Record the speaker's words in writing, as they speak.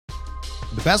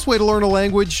The best way to learn a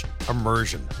language?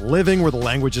 Immersion. Living where the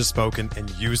language is spoken and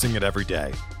using it every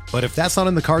day. But if that's not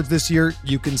in the cards this year,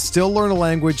 you can still learn a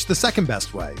language the second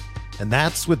best way, and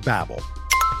that's with Babbel.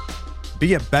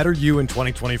 Be a better you in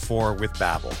 2024 with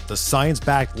Babbel, the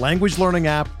science-backed language learning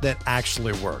app that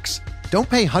actually works. Don't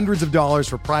pay hundreds of dollars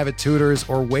for private tutors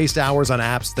or waste hours on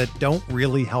apps that don't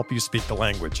really help you speak the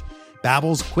language.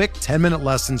 Babbel's quick 10-minute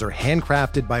lessons are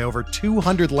handcrafted by over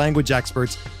 200 language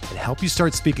experts and help you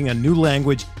start speaking a new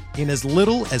language in as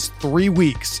little as 3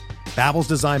 weeks. Babbel's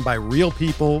designed by real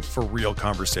people for real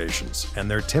conversations,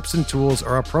 and their tips and tools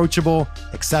are approachable,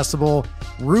 accessible,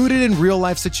 rooted in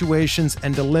real-life situations,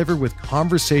 and delivered with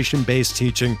conversation-based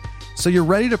teaching, so you're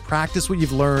ready to practice what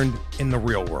you've learned in the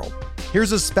real world.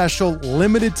 Here's a special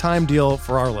limited-time deal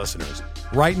for our listeners.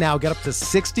 Right now, get up to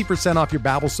 60% off your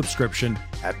Babbel subscription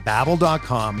at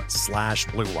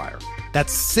babbel.com/Blue Wire.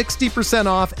 That's 60%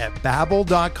 off at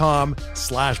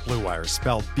babbel.com/Blue Wire,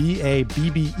 spelled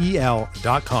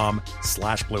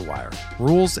BABBEL.com/Blue Wire.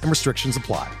 Rules and restrictions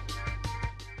apply.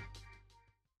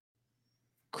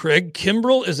 Craig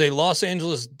Kimbrell is a Los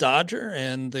Angeles Dodger,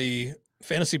 and the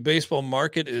fantasy baseball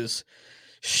market is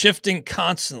shifting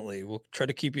constantly. We'll try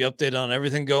to keep you updated on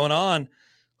everything going on.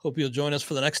 Hope you'll join us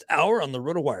for the next hour on the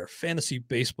RotoWire Fantasy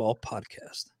Baseball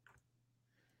Podcast.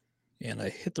 And I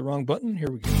hit the wrong button.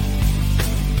 Here we go.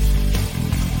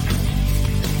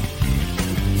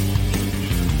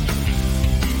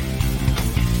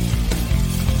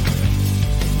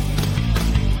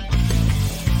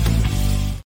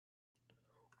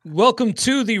 Welcome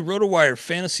to the RotoWire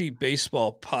Fantasy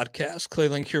Baseball Podcast. Clay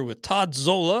Link here with Todd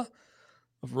Zola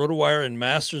of RotoWire and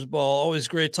Masters Ball. Always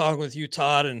great talking with you,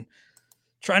 Todd, and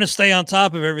trying to stay on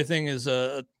top of everything is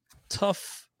a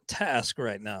tough task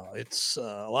right now. It's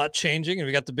a lot changing, and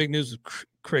we got the big news with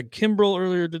Craig Kimbrell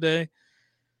earlier today,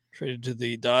 traded to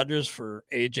the Dodgers for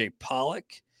A.J. Pollock.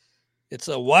 It's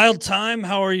a wild time.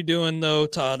 How are you doing, though,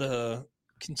 Todd,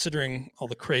 considering all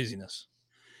the craziness?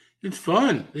 It's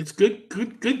fun. It's good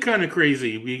kind of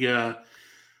crazy. We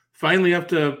finally not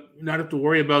have to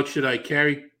worry about, should I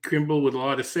carry Kimbrell with a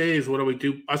lot of saves? What do we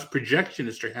do? Us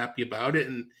projectionists are happy about it,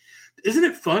 and isn't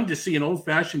it fun to see an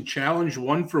old-fashioned challenge,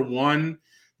 1-for-1,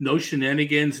 no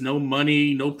shenanigans, no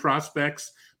money, no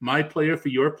prospects, my player for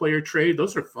your player trade?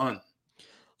 Those are fun.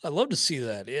 I'd love to see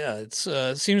that. Yeah, it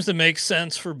seems to make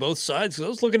sense for both sides. I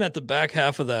was looking at the back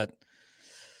half of that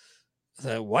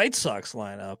White Sox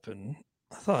lineup, and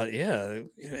I thought, yeah,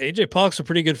 A.J. Pollock's a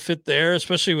pretty good fit there,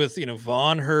 especially with,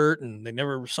 Vaughn hurt, and they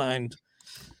never signed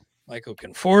Michael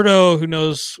Conforto. Who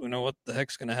knows, what the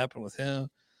heck's going to happen with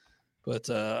him.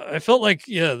 But I felt like,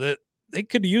 that they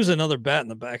could use another bat in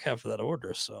the back half of that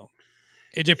order. So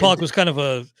A.J. Pollock was kind of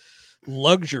a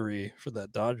luxury for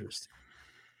that Dodgers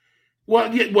team.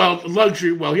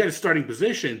 Luxury. Well, he had a starting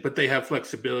position, but they have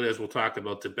flexibility, as we'll talk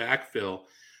about, to backfill.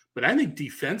 But I think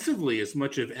defensively, as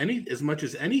much as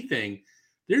anything,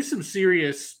 there's some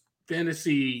serious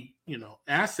fantasy,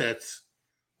 assets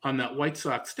on that White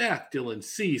Sox stack. Dylan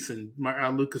Cease and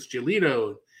Lucas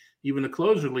Giolito, even the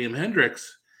closer Liam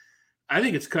Hendricks. I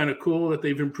think it's kind of cool that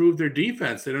they've improved their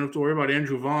defense. They don't have to worry about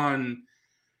Andrew Vaughn,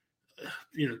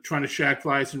 trying to shack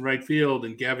flies in right field,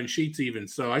 and Gavin Sheets even.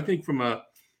 So I think from a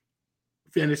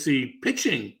fantasy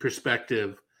pitching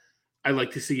perspective, I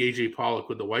like to see A.J. Pollock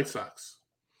with the White Sox.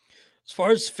 As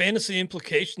far as fantasy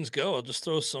implications go, I'll just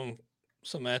throw some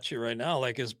at you right now.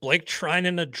 Like, is Blake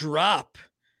Treinen a drop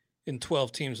in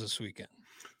 12 teams this weekend?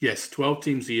 Yes, 12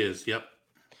 teams he is. Yep.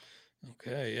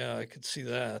 Okay, yeah, I could see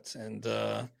that. And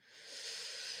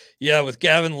with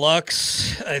Gavin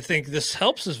Lux, I think this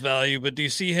helps his value, but do you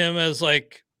see him as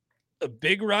like a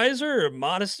big riser or a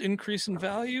modest increase in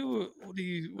value?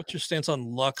 What's your stance on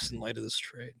Lux in light of this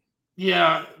trade?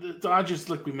 Yeah, the Dodgers,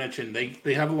 like we mentioned,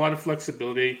 they have a lot of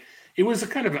flexibility. It was a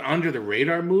kind of an under the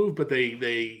radar move, but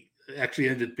they actually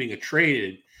ended up being a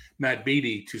trade. Matt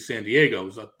Beattie to San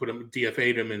Diego.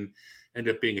 DFA'd him and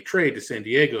ended up being a trade to San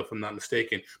Diego, if I'm not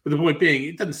mistaken. But the point being,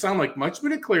 it doesn't sound like much,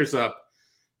 but it clears up,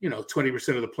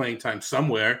 20% of the playing time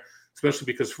somewhere, especially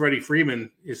because Freddie Freeman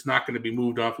is not going to be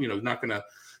moved off.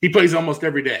 He plays almost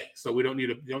every day. So we don't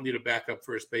need a backup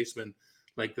first baseman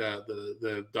like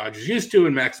the Dodgers used to,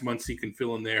 and Max Muncy can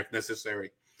fill in there if necessary.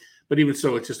 But even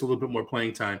so, it's just a little bit more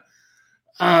playing time.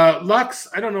 Lux,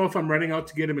 I don't know if I'm running out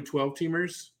to get him at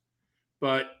 12-teamers,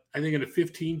 but I think in a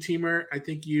 15-teamer, I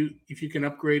think if you can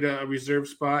upgrade a reserve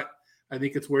spot, I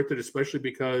think it's worth it, especially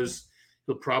because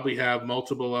he'll probably have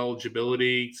multiple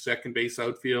eligibility, second base,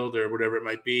 outfield, or whatever it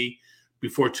might be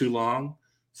before too long.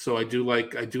 So I do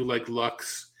like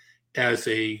Lux as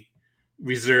a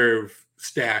reserve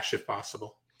stash if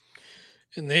possible.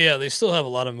 And they still have a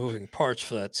lot of moving parts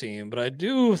for that team, but I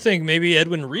do think maybe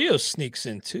Edwin Rios sneaks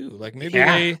in too. Like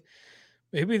maybe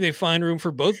they find room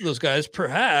for both of those guys,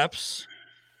 perhaps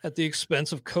at the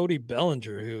expense of Cody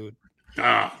Bellinger, who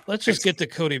let's just get to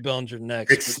Cody Bellinger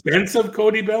next. Expensive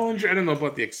Cody Bellinger? I don't know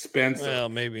about the expense. Well,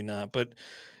 maybe not, but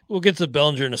we'll get to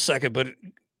Bellinger in a second. But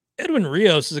Edwin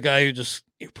Rios is a guy who just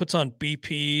puts on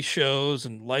BP shows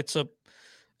and lights up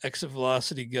exit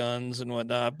velocity guns and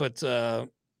whatnot. But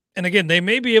and again, they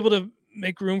may be able to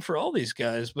make room for all these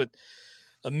guys, but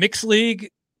a mixed league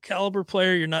caliber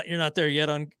player, you're not there yet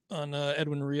on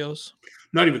Edwin Rios.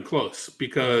 Not even close,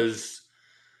 because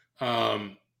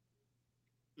even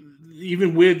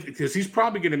because he's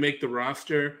probably going to make the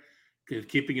roster,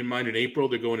 keeping in mind in April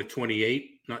they're going to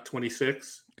 28, not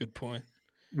 26. Good point.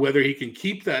 Whether he can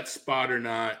keep that spot or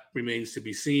not remains to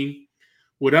be seen.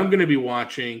 What I'm going to be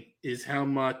watching is how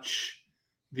much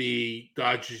the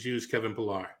Dodgers use Kevin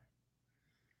Pillar.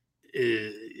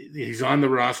 He's on the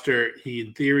roster. He,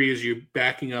 in theory, is you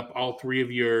backing up all three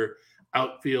of your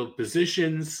outfield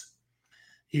positions.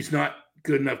 He's not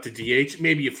good enough to DH.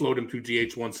 Maybe you float him to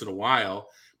DH once in a while,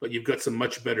 but you've got some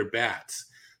much better bats.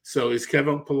 So is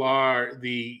Kevin Pillar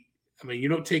you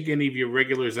don't take any of your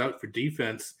regulars out for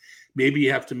defense. Maybe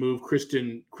you have to move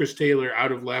Chris Taylor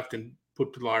out of left and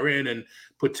put Pillar in, and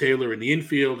put Taylor in the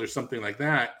infield or something like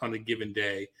that on a given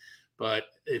day. But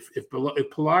if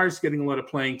Pillar is getting a lot of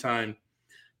playing time,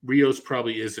 Rios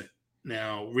probably isn't.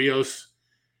 Now, Rios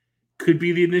could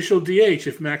be the initial DH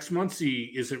if Max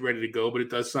Muncy isn't ready to go, but it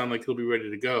does sound like he'll be ready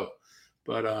to go.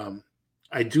 But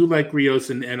I do like Rios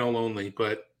in NL only,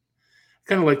 but I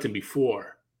kind of liked him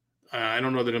before. I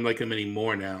don't know that I'm like him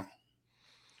anymore now.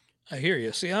 I hear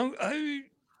you. See,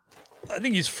 I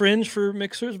think he's fringe for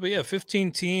mixers, but yeah,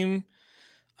 15 team.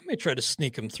 I may try to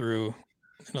sneak him through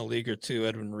in a league or two,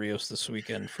 Edwin Rios this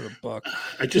weekend for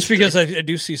 $1. Just because I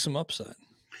do see some upside.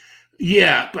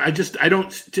 Yeah, but I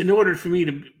don't. In order for me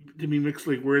to be mixed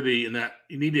league worthy, in that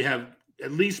you need to have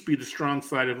at least be the strong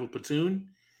side of a platoon.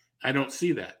 I don't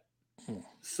see that.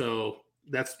 So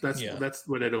that's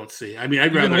what I don't see. I mean,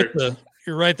 I'd rather.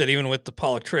 You're right that even with the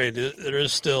Pollock trade, there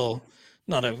is still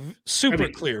not a super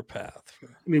clear path.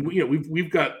 We've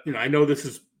got, I know this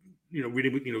is,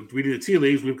 reading the tea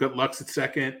leaves. We've got Lux at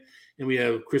second, and we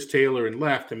have Chris Taylor in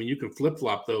left. I mean, you can flip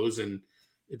flop those, and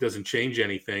it doesn't change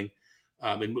anything.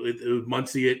 And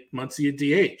Muncy at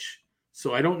DH.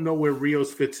 So I don't know where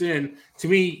Rios fits in. To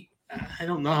me, I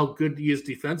don't know how good he is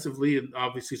defensively, and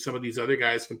obviously some of these other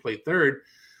guys can play third,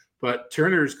 but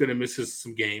Turner's going to miss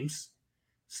some games.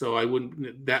 So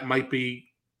that might be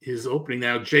his opening.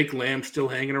 Now, Jake Lamb still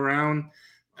hanging around.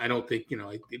 I don't think,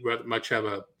 I'd rather much have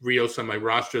a Rios on my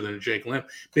roster than a Jake Lamb.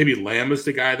 Maybe Lamb is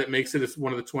the guy that makes it as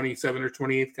one of the 27 or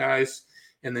 28 guys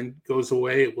and then goes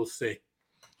away. We'll see.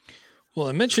 Well,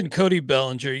 I mentioned Cody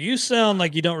Bellinger. You sound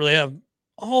like you don't really have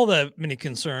all that many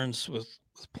concerns with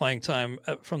playing time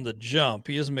from the jump.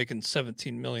 He is making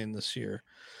 $17 million this year.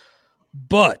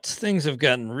 But things have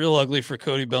gotten real ugly for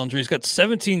Cody Bellinger. He's got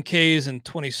 17 Ks and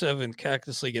 27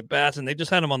 Cactus League at bats, and they just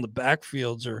had him on the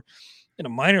backfields or in a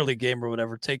minor league game or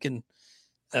whatever, taking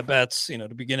at bats, to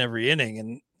begin every inning.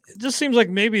 And it just seems like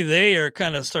maybe they are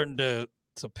kind of starting to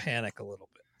panic a little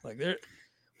bit. Like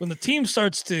when the team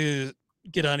starts to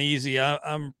get uneasy,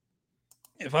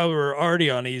 if I were already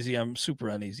uneasy, I'm super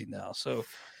uneasy now. So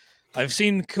I've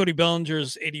seen Cody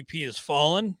Bellinger's ADP has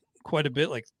fallen quite a bit,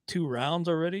 like 2 rounds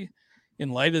already. In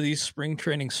light of these spring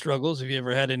training struggles, have you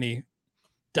ever had any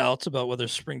doubts about whether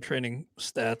spring training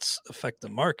stats affect the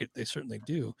market? They certainly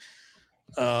do.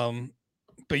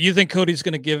 But you think Cody's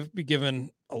going to be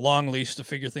given a long leash to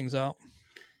figure things out?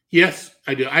 Yes,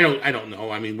 I do. I don't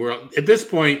know. I mean, we're at this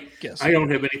point. I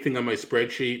don't have anything on my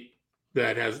spreadsheet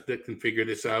that can figure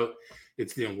this out.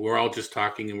 It's we're all just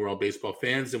talking, and we're all baseball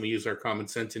fans, and we use our common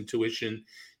sense, intuition,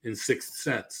 and sixth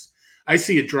sense. I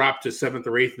see it drop to 7th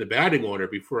or 8th in the batting order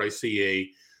before I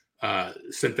see a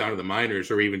sent down to the minors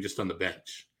or even just on the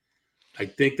bench. I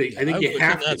think you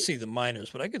have to see the minors,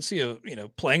 but I could see a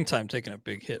playing time taking a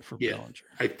big hit for Bellinger.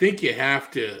 I think you have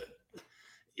to.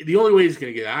 The only way he's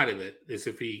going to get out of it is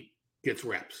if he gets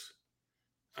reps,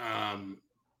 and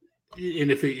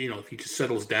if he just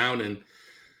settles down and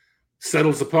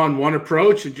settles upon one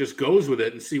approach and just goes with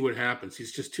it and see what happens.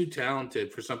 He's just too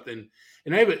talented for something.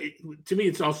 And to me,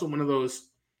 it's also one of those,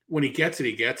 when he gets it,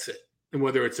 he gets it. And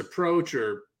whether it's approach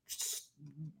or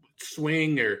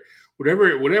swing or whatever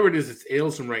it is that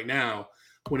ails him right now,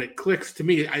 when it clicks, to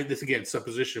me, this again,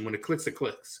 supposition, when it clicks,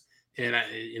 and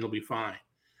it'll be fine.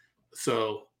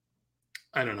 So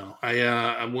I don't know.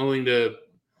 I'm willing to,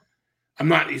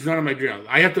 he's not on my dream.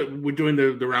 We're doing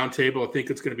the round table. I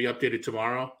think it's going to be updated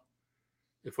tomorrow.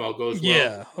 if all goes well.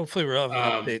 Yeah, hopefully we'll have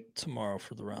an update tomorrow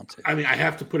for the roundtable. I mean, I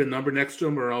have to put a number next to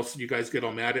him, or else you guys get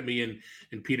all mad at me.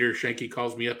 And Peter Schenke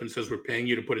calls me up and says, "We're paying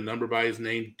you to put a number by his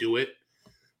name. Do it."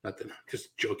 Not that I'm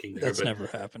just joking there. That's never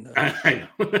happened. I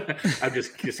know. I'm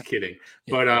just kidding.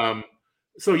 Yeah. But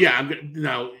so yeah, I'm gonna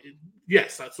now.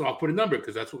 Yes, so I'll put a number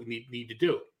because that's what we need to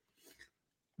do.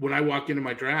 When I walk into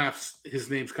my drafts, his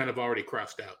name's kind of already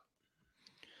crossed out.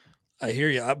 I hear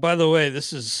you. By the way,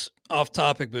 this is off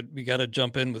topic, but we got to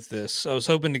jump in with this. I was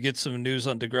hoping to get some news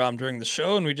on DeGrom during the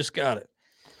show, and we just got it.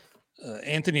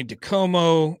 Anthony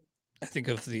DiComo, I think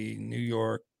of the New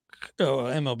York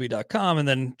MLB.com, and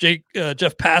then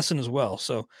Jeff Passan as well.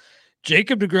 So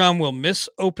Jacob DeGrom will miss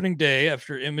opening day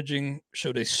after imaging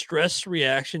showed a stress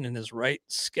reaction in his right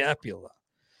scapula.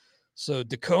 So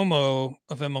DiComo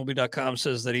of MLB.com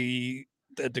says that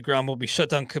DeGrom will be shut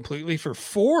down completely for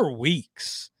 4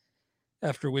 weeks,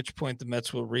 after which point the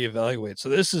Mets will reevaluate. So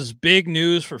this is big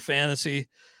news for fantasy.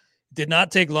 Did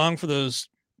not take long for those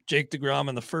Jake DeGrom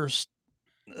in the first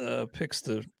picks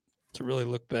to really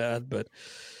look bad, but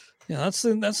that's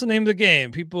the name of the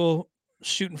game. People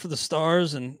shooting for the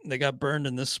stars, and they got burned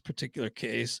in this particular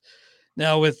case.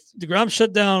 Now with DeGrom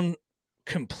shut down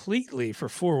completely for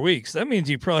 4 weeks, that means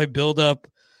you probably build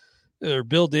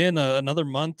in another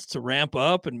month to ramp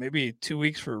up, and maybe 2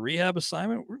 weeks for a rehab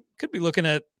assignment. We could be looking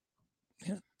at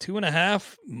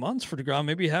 2.5 months for DeGrom,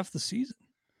 maybe half the season.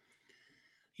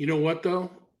 You know what,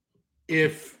 though?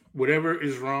 If whatever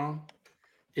is wrong,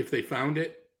 if they found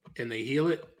it and they heal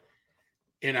it,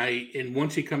 and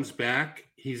once he comes back,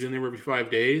 he's in there every 5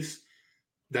 days,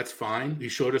 that's fine. He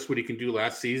showed us what he can do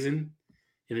last season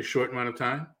in a short amount of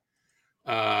time.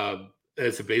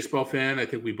 As a baseball fan, I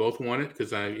think we both want it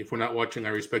because if we're not watching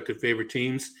our respective favorite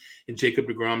teams and Jacob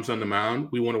DeGrom's on the mound,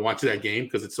 we want to watch that game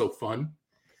because it's so fun.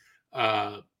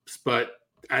 But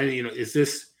is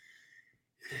this?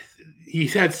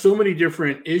 He's had so many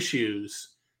different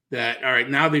issues that, all right,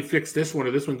 now they fixed this one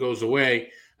or this one goes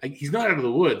away. He's not out of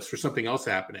the woods for something else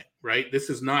happening, right?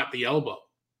 This is not the elbow.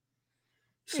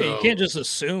 So you can't just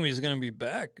assume he's going to be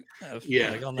back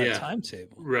on that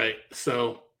timetable. Right.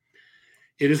 So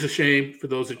it is a shame for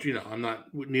those that,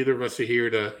 neither of us are here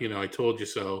to, I told you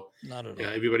so. Not at all.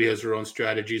 Everybody has their own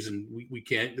strategies, and we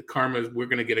can't, the karma, we're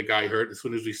going to get a guy hurt as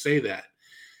soon as we say that.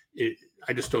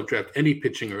 I just don't draft any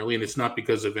pitching early, and it's not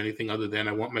because of anything other than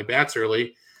I want my bats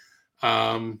early.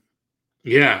 I'm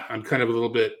kind of a little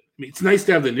bit, it's nice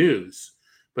to have the news,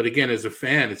 but again, as a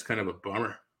fan, it's kind of a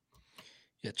bummer.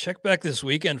 Yeah, check back this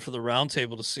weekend for the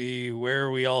roundtable to see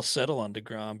where we all settle on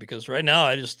DeGrom, because right now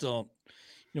I just don't,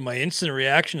 my instant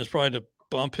reaction is probably to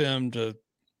bump him to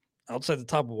outside the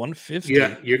top 150.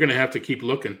 Yeah, you're going to have to keep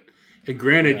looking. And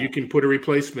granted, you can put a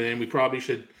replacement in. We probably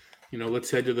should, let's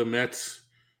head to the Mets.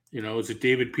 Is it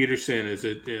David Peterson? Is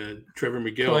it Trevor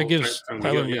McGill? Well, I gives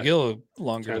Tyler McGill a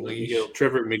longer leash.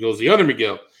 Trevor McGill's the other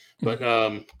McGill. But,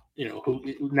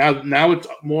 now it's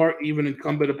more even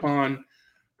incumbent upon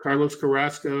Carlos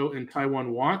Carrasco and Taijuan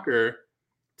Walker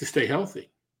to stay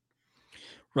healthy.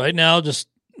 Right now, just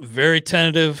very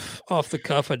tentative off the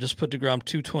cuff. I just put DeGrom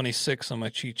 226 on my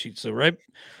cheat sheet. So right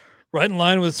in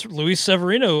line with Luis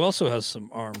Severino, who also has some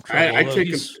arm trouble.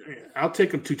 I'll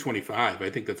take him 225. I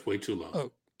think that's way too low.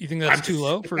 Oh, you think that's too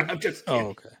low? I'm just kidding. Oh,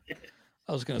 okay.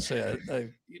 I was going to say,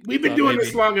 we've been doing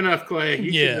this long enough, Clay.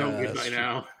 You should know me by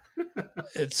now.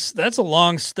 That's a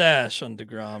long stash on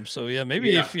DeGrom. So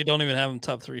maybe if you don't even have him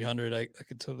top 300, I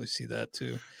could totally see that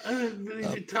too.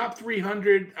 Top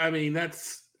 300. I mean,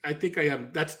 that's 20.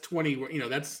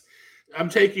 I'm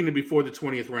taking it before the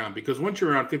 20th round, because once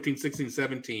you're around 15, 16,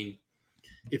 17,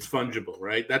 it's fungible,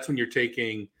 right? That's when you're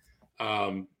taking,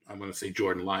 I'm going to say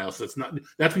Jordan Lyles.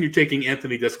 That's when you're taking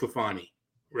Anthony DeSclafani,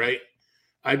 right?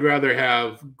 I'd rather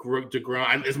have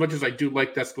DeGrom, as much as I do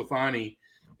like DeSclafani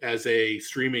as a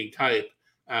streaming type.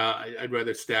 I'd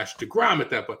rather stash DeGrom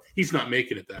at that point. He's not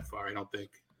making it that far, I don't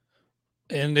think.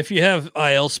 And if you have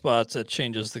IL spots, that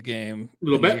changes the game,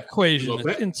 the equation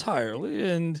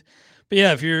entirely.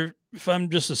 But if I'm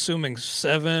just assuming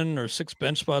 7 or 6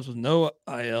 bench spots with no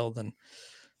IL, then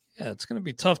it's going to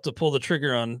be tough to pull the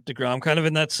trigger on DeGrom. Kind of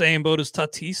in that same boat as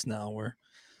Tatis now, where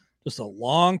just a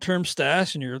long-term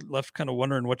stash, and you're left kind of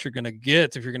wondering what you're going to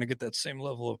get if you're going to get that same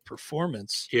level of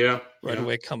performance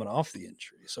away coming off the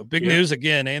injury. So big news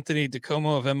again. Anthony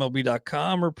DiComo of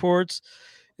MLB.com reports,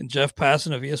 and Jeff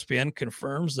Passan of ESPN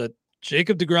confirms that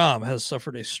Jacob DeGrom has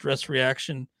suffered a stress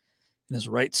reaction in his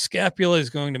right scapula. He's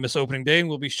going to miss opening day and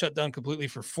will be shut down completely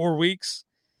for 4 weeks,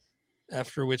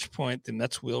 after which point the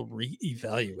Mets will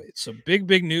reevaluate. So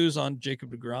big news on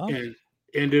Jacob DeGrom.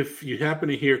 And if you happen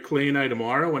to hear Clay and I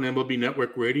tomorrow on MLB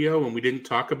Network Radio and we didn't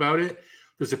talk about it,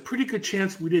 there's a pretty good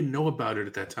chance we didn't know about it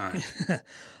at that time.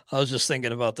 I was just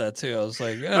thinking about that too. I was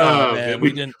like, oh man,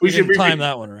 we didn't time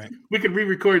that one right. We could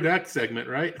re-record that segment,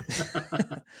 right?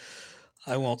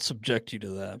 I won't subject you to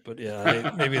that, but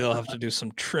yeah, maybe they'll have to do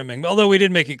some trimming. Although we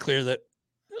did make it clear that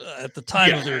at the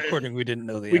time of the recording, we didn't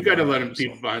know the. We got to let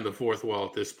people behind the fourth wall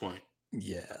at this point.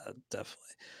 Yeah,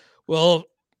 definitely. Well,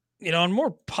 on a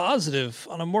more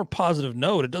positive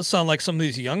note, it does sound like some of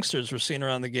these youngsters we're seeing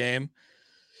around the game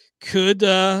could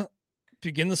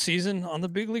begin the season on the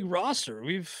big league roster.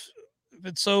 We've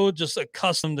been so just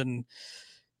accustomed and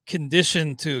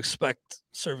conditioned to expect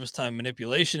service time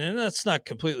manipulation, and that's not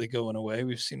completely going away.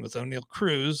 We've seen with O'Neal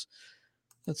Cruz,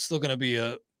 that's still going to be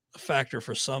a factor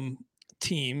for some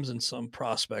teams and some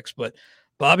prospects. But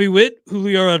Bobby Witt,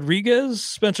 Julio Rodriguez,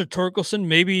 Spencer Torkelson,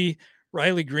 maybe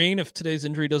Riley Green, if today's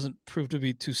injury doesn't prove to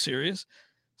be too serious.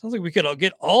 Sounds like we could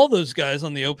get all those guys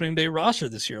on the opening day roster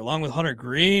this year, along with Hunter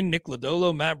Green, Nick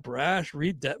Lodolo, Matt Brash,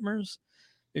 Reed Detmers,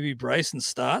 maybe Bryson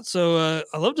Stott. So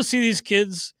I love to see these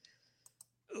kids,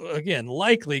 again,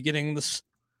 likely getting the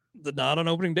nod on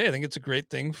opening day. I think it's a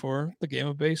great thing for the game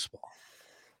of baseball.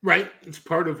 Right. It's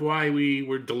part of why we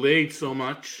were delayed so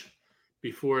much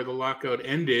before the lockout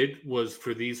ended, was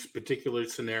for these particular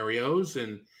scenarios.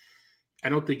 And I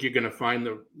don't think you're going to find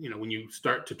when you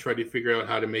start to try to figure out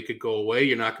how to make it go away,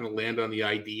 you're not going to land on the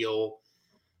ideal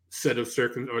set of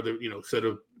set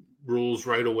of rules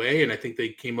right away. And I think they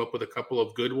came up with a couple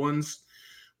of good ones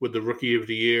with the Rookie of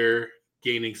the Year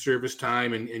gaining service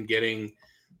time and getting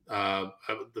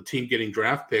the team getting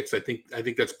draft picks. I think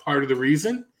that's part of the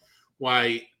reason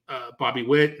why Bobby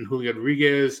Witt and Julio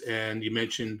Rodriguez, and you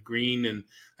mentioned Green and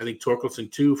I think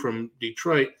Torkelson too from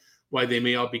Detroit, why they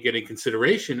may all be getting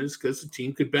consideration is because the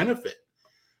team could benefit.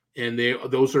 And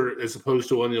those are, as opposed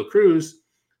to O'Neal Cruz,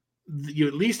 you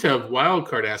at least have wild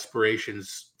card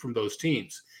aspirations from those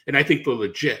teams. And I think they're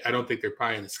legit. I don't think they're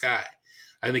pie in the sky.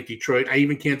 I think Detroit,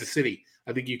 even Kansas City,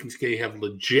 I think you can have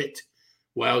legit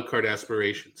wild card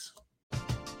aspirations.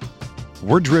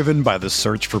 We're driven by the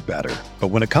search for better. But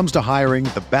when it comes to hiring,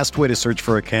 the best way to search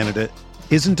for a candidate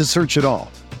isn't to search at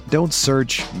all. Don't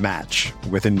search, match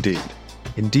with Indeed.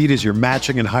 Indeed is your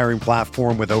matching and hiring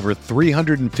platform with over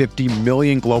 350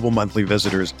 million global monthly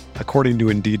visitors, according to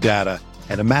Indeed data,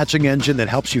 and a matching engine that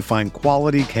helps you find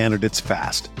quality candidates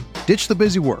fast. Ditch the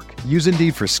busy work. Use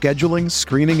Indeed for scheduling,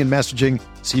 screening, and messaging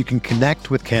so you can connect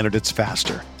with candidates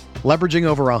faster. Leveraging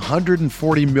over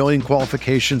 140 million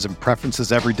qualifications and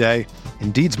preferences every day,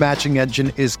 Indeed's matching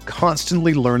engine is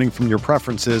constantly learning from your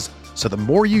preferences, so the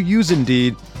more you use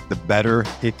Indeed, the better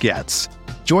it gets.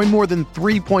 Join more than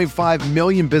 3.5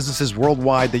 million businesses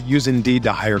worldwide that use Indeed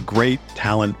to hire great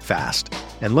talent fast.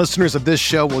 And listeners of this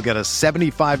show will get a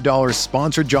 $75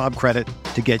 sponsored job credit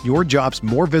to get your jobs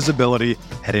more visibility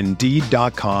at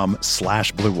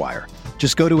Indeed.com/Blue Wire.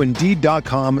 Just go to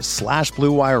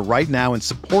Indeed.com/Blue Wire right now and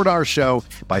support our show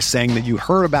by saying that you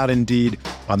heard about Indeed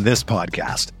on this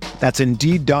podcast. That's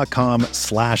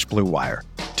Indeed.com/Blue Wire.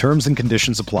 Terms and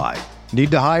conditions apply. Need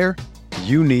to hire?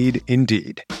 You need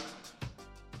Indeed.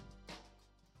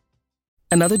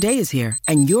 Another day is here,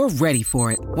 and you're ready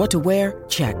for it. What to wear?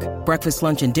 Check. Breakfast,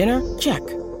 lunch, and dinner? Check.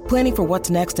 Planning for what's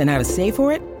next and how to save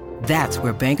for it? That's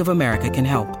where Bank of America can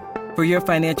help. For your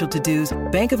financial to-dos,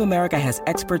 Bank of America has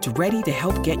experts ready to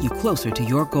help get you closer to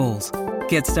your goals.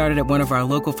 Get started at one of our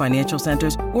local financial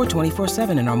centers or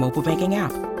 24/7 in our mobile banking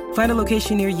app. Find a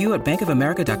location near you at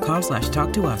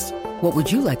bankofamerica.com/talktous. What would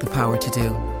you like the power to do?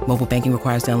 Mobile banking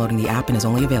requires downloading the app and is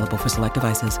only available for select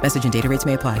devices. Message and data rates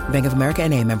may apply. Bank of America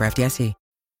NA, member FDIC.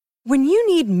 When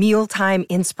you need mealtime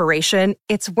inspiration,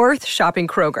 it's worth shopping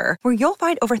Kroger, where you'll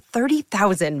find over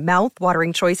 30,000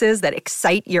 mouth-watering choices that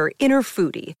excite your inner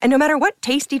foodie. And no matter what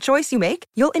tasty choice you make,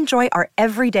 you'll enjoy our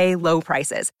everyday low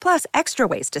prices, plus extra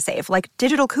ways to save, like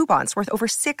digital coupons worth over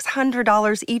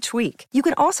 $600 each week. You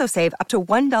can also save up to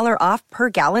 $1 off per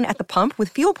gallon at the pump with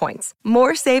fuel points.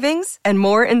 More savings and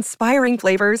more inspiring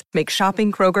flavors make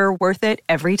shopping Kroger worth it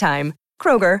every time.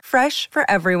 Kroger, fresh for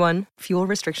everyone. Fuel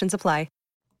restrictions apply.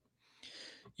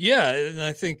 Yeah, and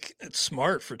I think it's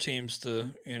smart for teams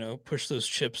to, push those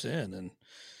chips in. And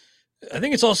I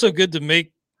think it's also good to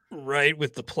make right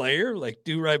with the player, like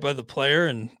do right by the player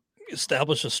and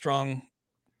establish a strong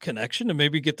connection to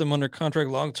maybe get them under contract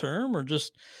long term, or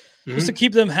just to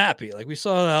keep them happy. Like we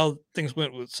saw how things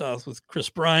went with Chris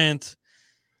Bryant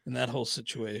and that whole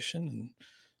situation.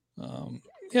 And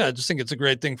I just think it's a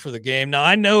great thing for the game. Now,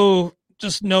 I know,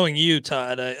 just knowing you,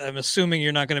 Todd, I'm assuming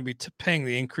you're not going to be paying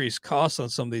the increased costs on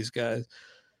some of these guys.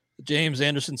 James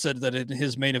Anderson said that in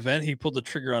his main event, he pulled the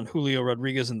trigger on Julio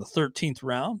Rodriguez in the 13th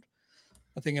round.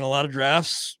 I think in a lot of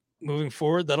drafts, moving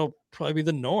forward, that'll probably be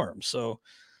the norm. So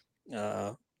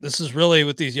this is really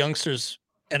with these youngsters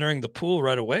entering the pool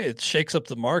right away. It shakes up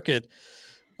the market.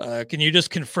 Can you just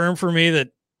confirm for me that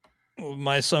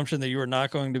my assumption that you are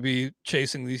not going to be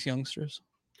chasing these youngsters?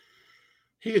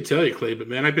 He could tell you, Clay, but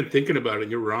man, I've been thinking about it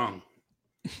and you're wrong.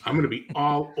 I'm going to be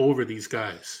all over these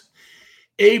guys.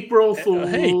 April Fools.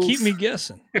 Hey, keep me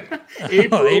guessing.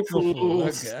 April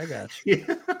Fools. Okay, I got you.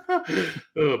 Yeah.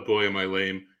 Oh boy, am I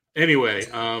lame. Anyway,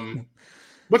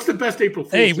 what's the best April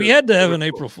Fool's? Hey, we had to have an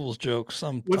April Fool's joke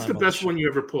sometime. What's the best one you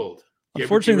ever pulled?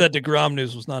 Unfortunately, that DeGrom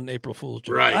news was not an April Fool's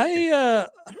joke. Right. I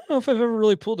don't know if I've ever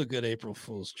really pulled a good April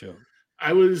Fool's joke. I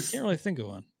can't really think of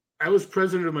one. I was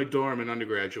president of my dorm in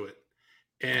undergraduate,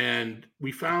 and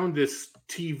we found this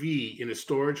TV in a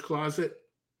storage closet.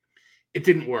 It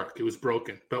didn't work. It was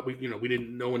broken, but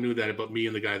no one knew that about me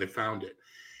and the guy that found it.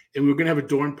 And we were going to have a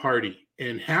dorm party,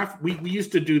 and we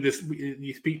used to do this.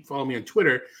 You follow me on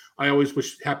Twitter. I always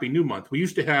wish Happy New Month. We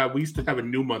used to have a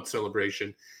New Month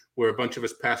celebration where a bunch of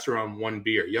us passed around one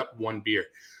beer. Yep, one beer.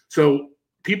 So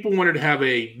people wanted to have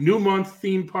a New Month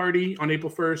theme party on April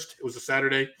 1st. It was a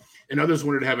Saturday, and others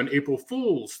wanted to have an April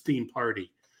Fool's theme party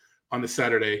on the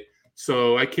Saturday.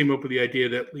 So I came up with the idea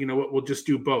that, you know what, we'll just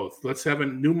do both. Let's have a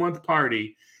New Month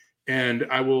party, and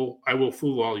I will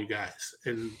fool all you guys.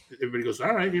 And everybody goes,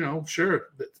 all right, sure,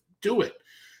 do it.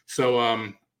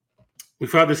 So we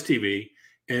found this TV,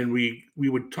 and we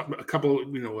would talk, a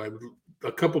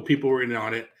couple people were in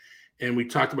on it, and we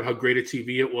talked about how great a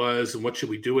TV it was and what should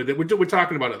we do with it. We're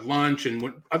talking about it at lunch, and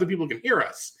when other people can hear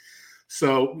us.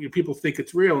 So people think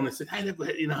it's real, and they said, hey,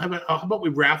 how about we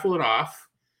raffle it off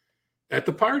at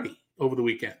the party over the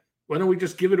weekend? Why don't we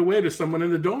just give it away to someone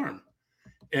in the dorm?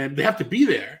 And they have to be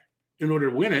there in order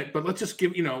to win it, but let's just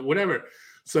give, whatever.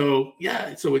 So,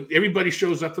 yeah, so everybody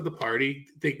shows up to the party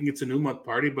thinking it's a New Month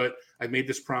party, but I made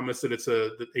this promise that it's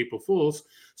the April Fools.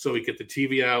 So we get the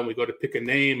TV out, and we go to pick a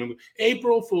name, and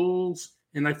April Fools,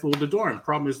 and I fooled the dorm.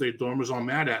 Problem is the dorm was all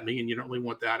mad at me, and you don't really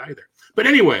want that either. But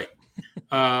anyway,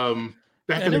 I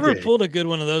never pulled a good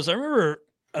one of those. I remember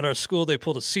at our school, they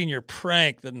pulled a senior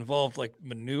prank that involved like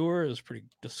manure. It was pretty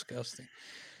disgusting.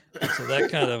 So that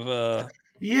kind of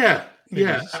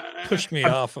pushed me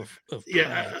off of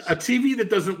pranks. A TV that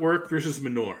doesn't work versus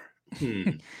manure.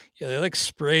 Yeah, they like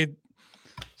sprayed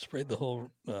the whole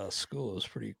school. It was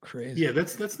pretty crazy. Yeah,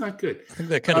 that's not good. I think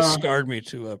that kind of scarred me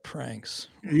to pranks.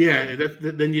 Yeah,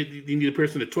 then you need a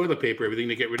person to toilet paper everything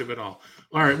to get rid of it all.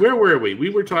 All right, where were we? We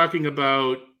were talking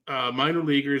about minor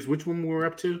leaguers. Which one we were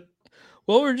up to?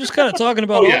 Well, we're just kind of talking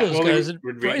about all those guys.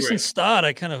 Bryson Stott,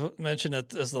 I kind of mentioned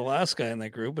it as the last guy in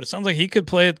that group, but it sounds like he could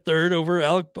play at third over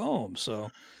Alec Boehm.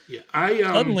 So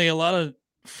suddenly a lot of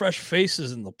fresh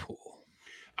faces in the pool.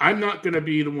 I'm not going to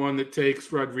be the one that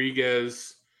takes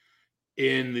Rodriguez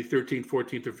in the 13th,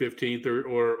 14th, or 15th,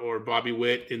 or Bobby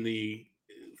Witt in the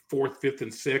 4th, 5th,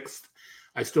 and 6th.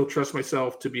 I still trust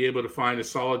myself to be able to find a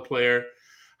solid player.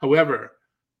 However,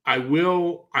 I'm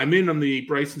in on the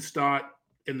Bryson Stott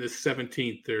in the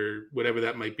 17th or whatever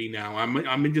that might be now.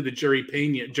 I'm into the Jeremy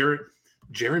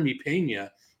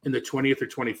Pena in the 20th or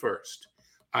 21st.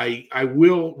 I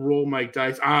will roll my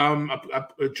dice.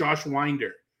 Josh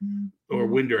Winder or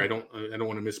Winder. I don't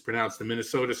want to mispronounce, the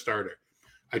Minnesota starter.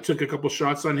 I took a couple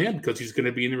shots on him because he's going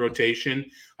to be in the rotation.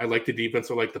 I like the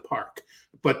defense. I like the park,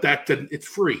 but it's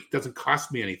free. It doesn't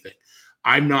cost me anything.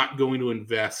 I'm not going to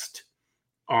invest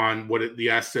on the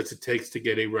assets it takes to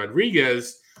get a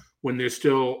Rodriguez when there's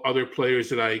still other players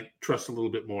that I trust a little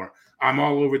bit more. I'm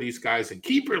all over these guys in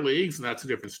keeper leagues, and that's a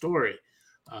different story.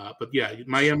 But yeah,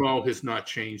 my MO has not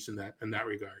changed in that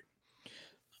regard.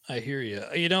 I hear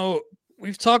you.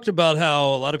 We've talked about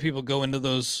how a lot of people go into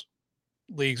those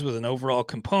leagues with an overall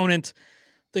component,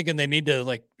 thinking they need to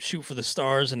like shoot for the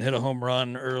stars and hit a home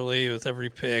run early with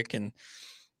every pick, and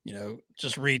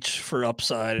just reach for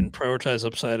upside and prioritize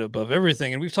upside above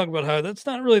everything. And we've talked about how that's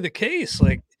not really the case.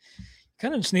 Like,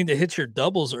 kind of just need to hit your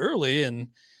doubles early, and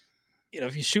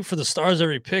if you shoot for the stars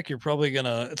every pick, you're probably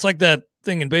gonna, it's like that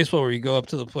thing in baseball where you go up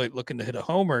to the plate looking to hit a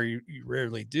homer. You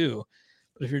rarely do,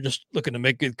 but if you're just looking to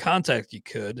make good contact, you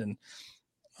could. And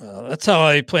that's how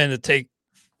I plan to take,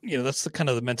 that's the kind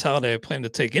of the mentality I plan to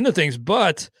take into things.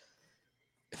 But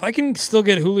if I can still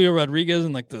get Julio Rodriguez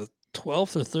in like the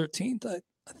 12th or 13th,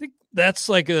 I think that's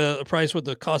like a price where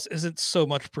the cost isn't so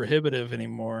much prohibitive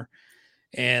anymore.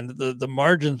 And the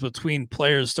margins between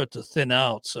players start to thin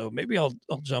out. So maybe I'll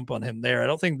jump on him there. I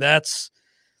don't think that's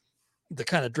the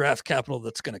kind of draft capital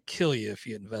that's going to kill you if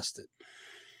you invest it.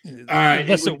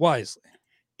 Invest it wisely.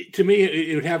 To me,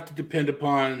 it would have to depend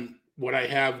upon what I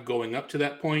have going up to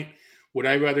that point. Would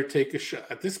I rather take a shot?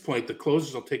 At this point, the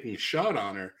closers are taking a shot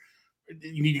on her.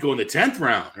 you need to go in the 10th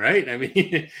round, right? I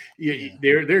mean,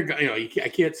 I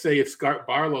can't say if Scott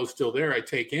Barlow's still there, I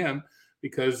take him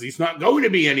because he's not going to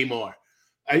be anymore.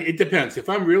 It depends. If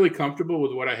I'm really comfortable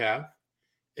with what I have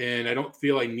and I don't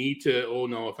feel I need to,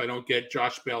 if I don't get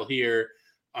Josh Bell here,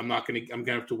 I'm going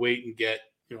to have to wait and get,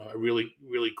 a really,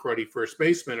 really cruddy first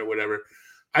baseman or whatever.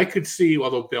 I could see,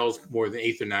 although Bell's more than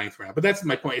 8th or 9th round, but that's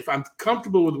my point. If I'm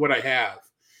comfortable with what I have,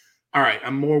 all right,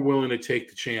 I'm more willing to take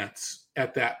the chance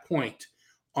at that point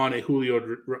on a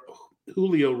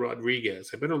Julio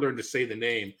Rodriguez. I better learn to say the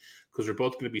name because we're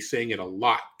both going to be saying it a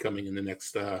lot coming in the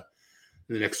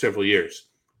next several years.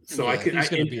 So he's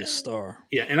going to be a star.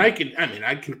 Yeah, and I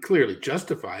can clearly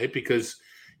justify it because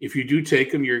if you do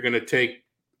take him, you're going to take.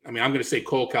 I'm going to say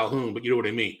Cole Calhoun, but you know what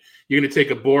I mean. You're going to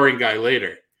take a boring guy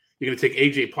later. You're going to take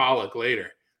AJ Pollock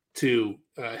later to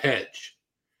hedge.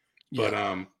 But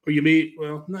or you may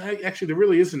actually there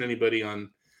really isn't anybody on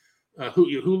who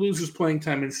loses playing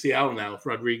time in Seattle now if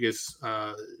Rodriguez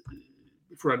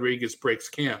breaks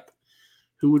camp.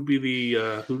 Who would be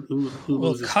the who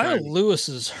loses Kyle time? Lewis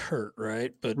is hurt,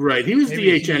 right? But right, he was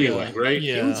DH anyway, right?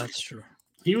 Yeah, that's true.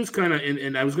 He was kind of,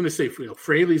 and I was going to say,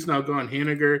 Fraley's now gone.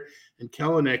 Haniger and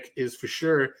Kelenic is for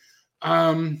sure.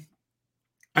 I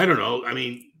don't know. I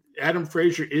mean, Adam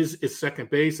Frazier is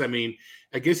second base. I mean,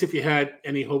 I guess if you had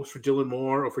any hopes for Dylan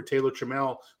Moore or for Taylor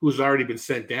Trammell, who's already been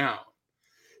sent down.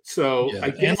 So I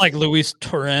guess, and like Luis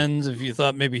Torrens, if you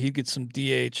thought maybe he'd get some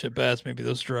DH at bats, maybe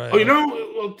those dry.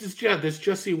 There's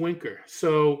Jesse Winker.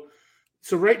 So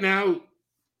right now,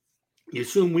 you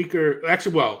assume Winker.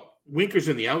 Actually, Winker's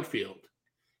in the outfield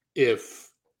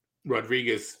if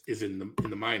Rodriguez is in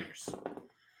the minors.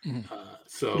 Mm-hmm.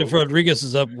 So if Rodriguez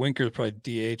is up, Winker's probably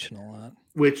DH and a lot,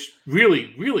 which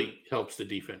really, really helps the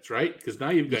defense, right? Because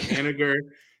now you've got Haniger,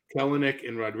 Kelenic,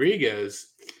 and Rodriguez.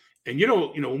 And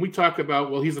when we talk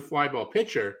about, he's a fly ball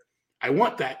pitcher, I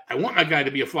want that. I want my guy to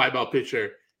be a fly ball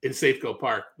pitcher in Safeco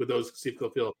Park with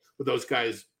Safeco Field with those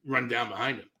guys run down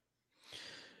behind him.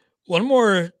 One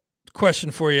more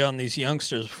question for you on these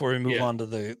youngsters before we move on to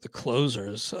the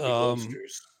closers.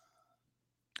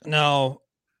 Now,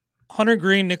 Hunter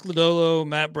Green, Nick Lodolo,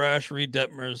 Matt Brash, Reed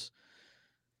Detmers.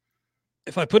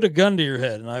 If I put a gun to your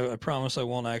head, and I promise I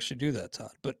won't actually do that,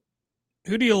 Todd, but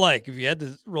who do you like if you had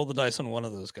to roll the dice on one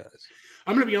of those guys?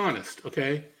 I'm going to be honest,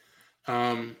 okay?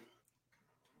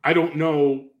 I don't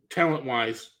know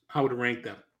talent-wise how to rank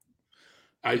them.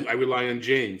 I rely on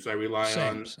James. I rely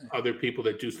on other people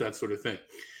that do that sort of thing.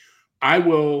 I'll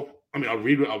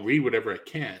read whatever I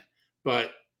can,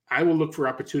 but I will look for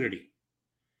opportunity.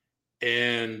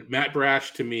 And Matt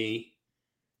Brash, to me,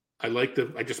 I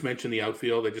just mentioned the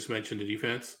outfield. I just mentioned the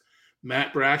defense.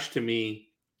 Matt Brash, to me,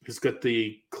 has got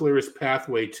the clearest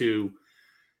pathway to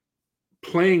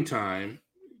playing time,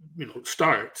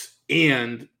 starts,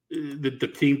 and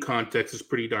the team context is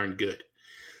pretty darn good.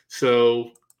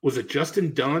 So was it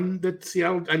Justin Dunn that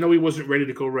Seattle? I know he wasn't ready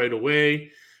to go right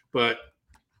away, but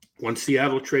when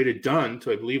Seattle traded Dunn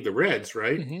to, I believe, the Reds,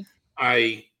 right? Mm-hmm.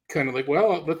 I kind of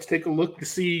let's take a look to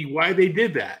see why they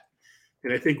did that.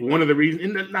 And I think one of the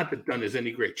reasons, and not that Dunn has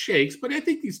any great shakes, but I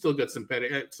think he's still got some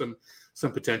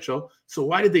potential. So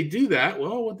why did they do that?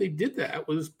 Well, what they did that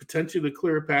was potentially to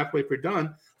clear a pathway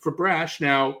for Brash.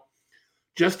 Now,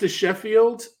 Justice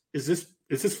Sheffield, is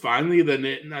this finally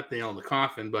not nail in the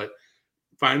coffin, but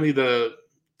finally the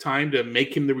time to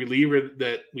make him the reliever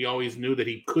that we always knew that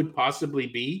he could possibly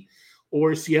be?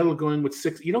 Or is Seattle going with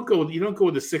six? You don't go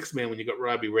with the sixth man when you got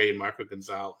Robbie Ray and Marco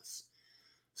Gonzalez.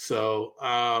 So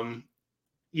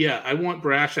I want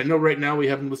Brash. I know right now we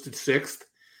have him listed sixth,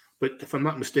 but if I'm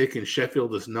not mistaken,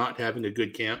 Sheffield is not having a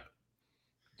good camp.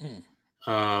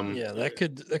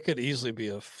 That could easily be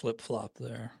a flip-flop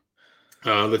there.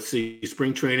 Let's see,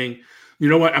 spring training. You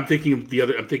know what? I'm thinking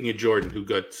of Jordan, who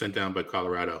got sent down by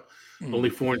Colorado. Only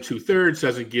 4 2/3,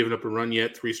 hasn't given up a run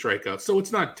yet, 3 strikeouts. So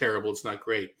it's not terrible. It's not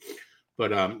great,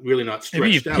 but really not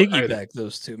stretched out. Maybe you piggyback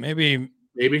those two.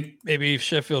 Maybe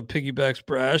Sheffield piggybacks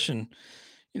Brash, and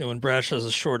when Brash has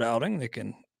a short outing, they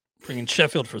can bring in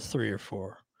Sheffield for 3 or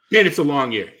 4. And it's a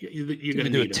long year. You're going to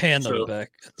do a tandem at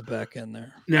the back end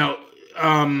there. Now,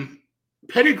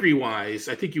 pedigree-wise,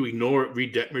 I think you ignore what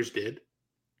Reed Detmers did.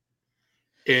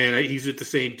 And he's at the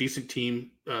same decent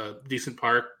team, decent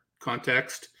park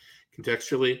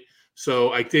contextually.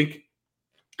 So I think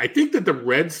that the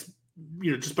Reds,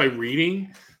 just by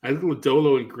reading, I think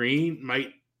Lodolo and Green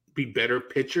might be better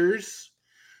pitchers.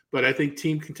 But I think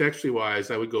team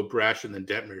contextually-wise, I would go Brash and then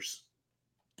Detmers.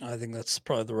 I think that's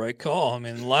probably the right call. I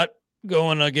mean, a lot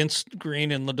going against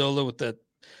Green and Lodolo with that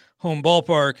home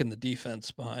ballpark and the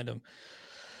defense behind him.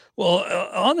 Well,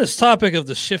 on this topic of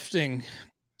the shifting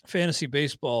fantasy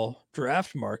baseball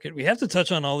draft market, we have to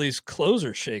touch on all these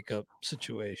closer shakeup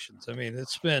situations. I mean,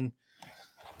 it's been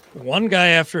one guy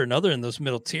after another in those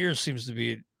middle tiers seems to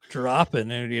be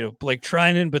dropping, and Blake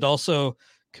Trinan, but also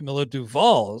Camilo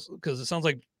Duvall, because it sounds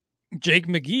like Jake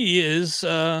McGee is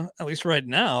at least right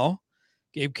now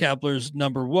Gabe Kapler's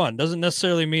number one. Doesn't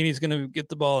necessarily mean he's going to get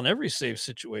the ball in every save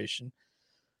situation,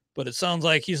 but it sounds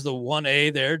like he's the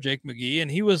 1A there, Jake McGee, and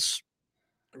he was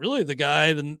really the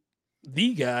guy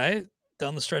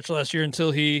down the stretch last year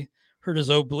until he hurt his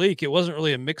oblique. It wasn't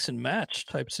really a mix and match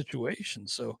type situation.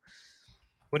 So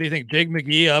what do you think? Jake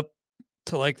McGee up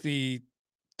to like the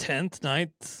 10th,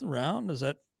 9th round?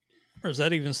 Or is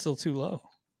that even still too low?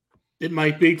 It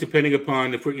might be, depending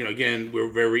upon if we're, again,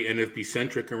 we're very NFB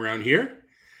centric around here.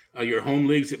 Your home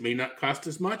leagues, it may not cost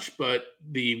as much, but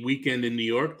the weekend in New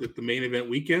York, the main event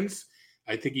weekends,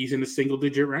 I think he's in a single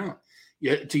digit round.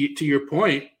 Yeah, to your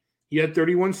point, he had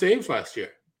 31 saves last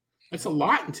year. That's a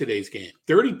lot in today's game.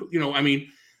 30,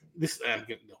 this,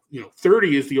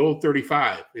 30 is the old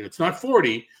 35. And it's not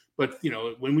 40, but,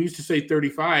 when we used to say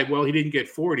 35, well, he didn't get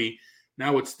 40.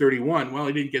 Now it's 31. Well,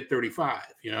 he didn't get 35,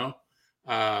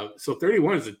 So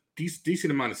 31 is a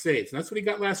decent amount of saves. And that's what he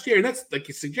got last year. And that's, like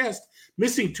you suggest,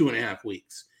 missing 2.5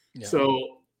 weeks. Yeah.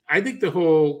 So I think the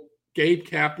whole Gabe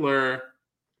Kapler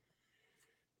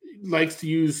likes to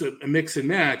use a mix and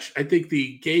match. I think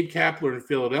the Gabe Kapler in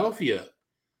Philadelphia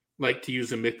liked to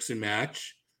use a mix and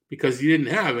match because he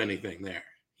didn't have anything there.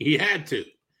 He had to.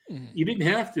 Mm-hmm. He didn't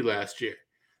have to last year.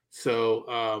 So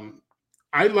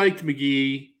I liked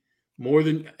McGee more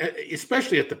than,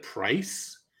 especially at the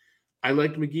price. I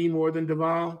liked McGee more than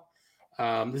Duvall.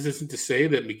 This isn't to say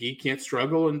that McGee can't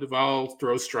struggle and Duvall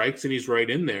throws strikes and he's right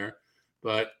in there.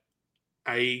 But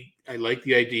I like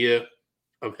the idea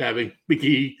of having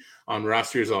McGee on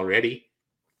rosters already.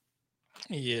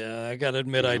 Yeah, I got to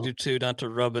admit, I do too, not to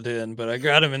rub it in, but I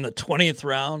got him in the 20th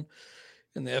round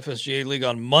in the FSGA league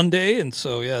on Monday. And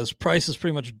so, yeah, his price is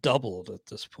pretty much doubled at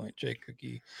this point, Jake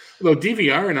McGee. Well,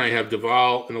 DVR and I have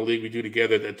Duvall in a league we do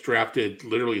together that's drafted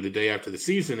literally the day after the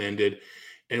season ended.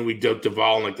 And we did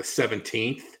Duvall in like the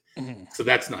 17th. Mm-hmm. So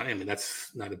that's not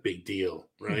a big deal,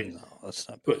 right? No, that's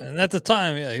not big. And at the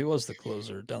time, yeah, he was the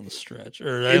closer down the stretch,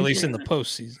 or at least in the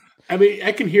postseason. I mean,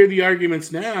 I can hear the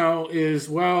arguments now is,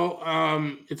 well,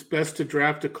 it's best to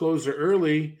draft a closer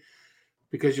early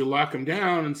because you lock him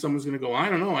down and someone's going to go, I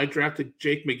don't know, I drafted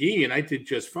Jake McGee and I did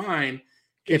just fine.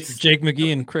 It's Jake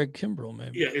McGee and Craig Kimbrell,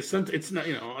 maybe. Yeah, it's not,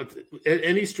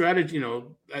 any strategy,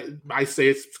 I say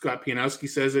it's Scott Pianowski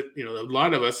says it, a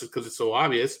lot of us, because it's so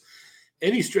obvious.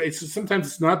 Sometimes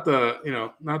it's not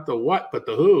not the what, but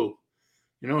the who.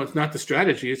 It's not the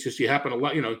strategy. It's just you happen a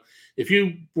lot. If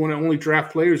you want to only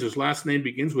draft players whose last name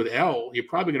begins with L, you're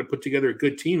probably going to put together a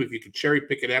good team if you can cherry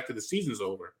pick it after the season's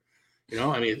over.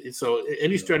 So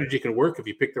any strategy can work if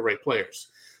you pick the right players.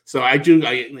 So I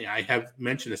have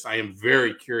mentioned this. I am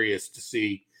very curious to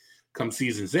see, come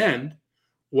season's end,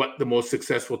 what the most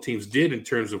successful teams did in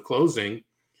terms of closing.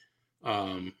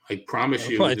 I promise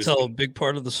you, probably tell a big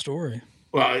part of the story.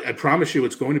 Well, I promise you,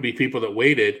 it's going to be people that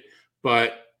waited,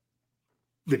 but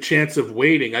the chance of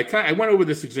waiting. I went over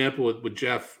this example with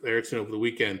Jeff Erickson over the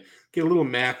weekend. Get a little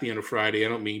mathy on a Friday. I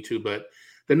don't mean to, but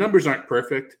the numbers aren't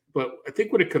perfect. But I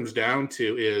think what it comes down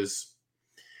to is,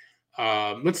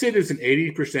 let's say there's an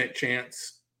 80%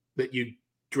 chance that you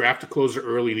draft a closer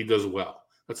early and he does well.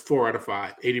 That's 4 out of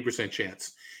 5, 80%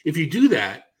 chance. If you do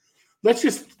that, let's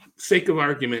just, sake of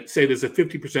argument, say there's a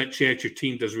 50% chance your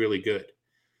team does really good.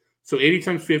 So 80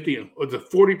 times 50, or the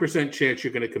 40% chance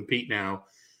you're going to compete now,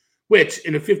 which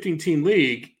in a 15-team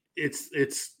league, it's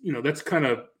that's kind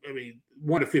of,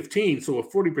 1 to 15. So a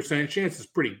 40% chance is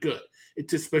pretty good.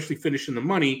 It's especially finishing the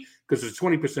money because there's a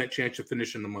 20% chance of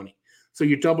finishing the money. So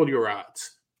you double your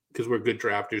odds because we're good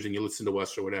drafters and you listen to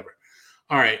us or whatever.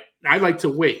 All right. I like to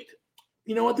wait.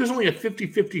 You know what? There's only a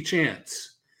 50-50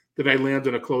 chance that I land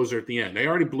on a closer at the end. I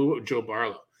already blew it with Joe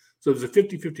Barlow. So there's a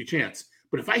 50-50 chance.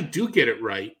 But if I do get it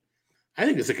right, I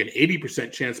think it's like an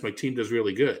 80% chance my team does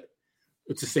really good.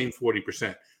 It's the same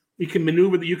 40%. We can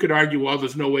maneuver that. You could argue, well,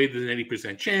 there's no way there's an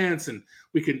 80% chance. And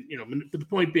we can, but the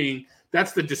point being,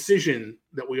 that's the decision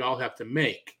that we all have to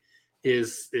make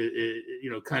is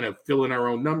kind of fill in our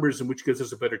own numbers, and which gives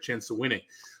us a better chance of winning.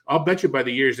 I'll bet you by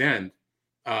the year's end,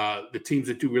 the teams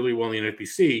that do really well in the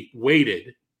NFBC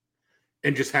waited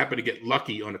and just happened to get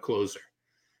lucky on a closer.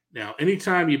 Now,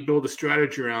 anytime you build a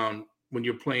strategy around when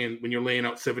you're laying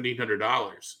out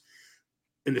 $1,700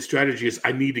 and the strategy is,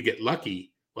 I need to get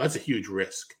lucky, well, that's a huge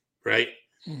risk, right?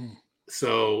 Mm-hmm.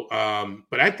 So,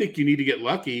 but I think you need to get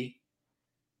lucky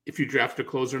if you draft a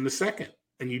closer in the second.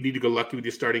 and you need to go lucky with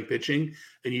your starting pitching,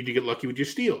 and you need to get lucky with your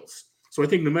steals. So I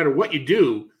think no matter what you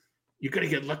do, you got to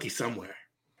get lucky somewhere.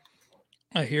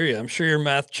 I hear you. I'm sure your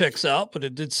math checks out, but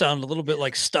it did sound a little bit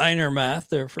like Steiner math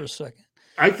there for a second.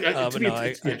 I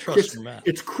trust your math.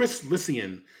 It's Chris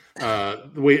Lissian,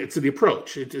 the way it's the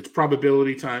approach. It's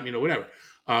probability time, whatever.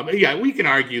 We can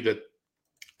argue that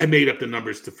I made up the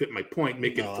numbers to fit my point,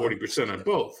 making 40% on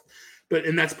both.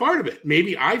 And that's part of it.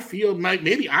 Maybe I feel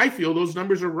those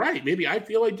numbers are right. Maybe I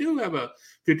feel I do have a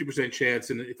 50% chance,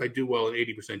 and if I do well, an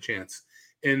 80% chance.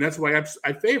 And that's why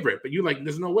I favor it. But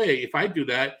there's no way. If I do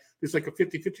that, there's like a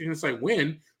 50-50 chance I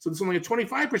win. So there's only a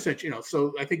 25%,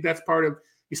 So I think that's part of,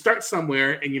 you start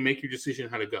somewhere and you make your decision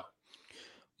how to go.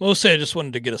 Mostly I just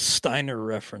wanted to get a Steiner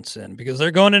reference in because they're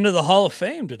going into the Hall of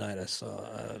Fame tonight, I saw.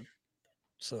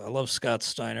 So I love Scott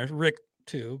Steiner. Rick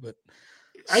too, but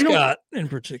Scott in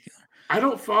particular. I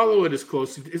don't follow it as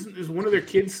close. Is one of their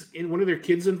kids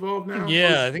involved now?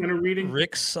 Yeah, I think reading.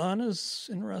 Rick's son is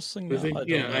in wrestling now.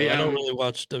 I don't really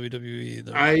watch WWE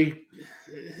either.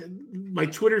 My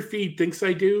Twitter feed thinks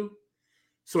I do,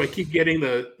 so I keep getting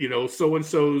the so and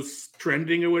so's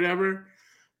trending or whatever.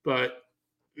 But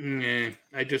I don't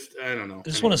know. I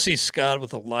just want to see Scott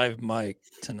with a live mic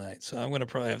tonight, so I'm going to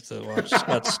probably have to watch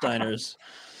Scott Steiner's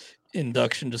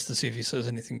induction just to see if he says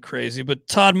anything crazy. But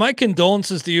Todd, my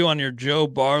condolences to you on your Joe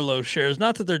Barlow shares.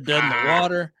 Not that they're dead in the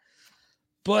water,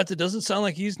 but it doesn't sound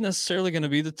like he's necessarily going to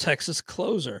be the Texas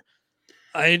closer.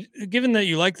 Given that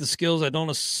you like the skills, I don't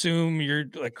assume you're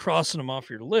like crossing them off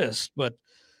your list, but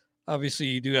obviously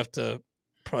you do have to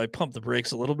probably pump the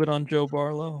brakes a little bit on Joe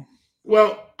Barlow.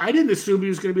 Well, I didn't assume he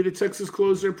was going to be the Texas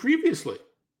closer previously,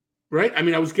 right? I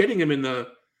mean, I was getting him in the.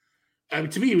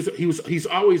 To me, he's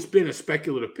always been a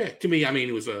speculative pick. To me, I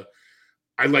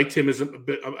liked him as a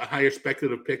higher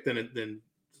speculative pick than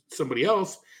somebody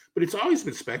else, but it's always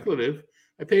been speculative.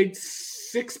 I paid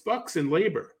 $6 in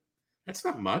labor. That's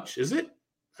not much, is it?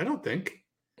 I don't think.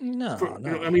 No. Isn't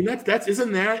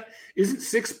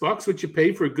 $6 what you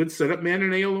pay for a good setup man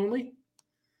in AL only?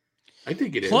 I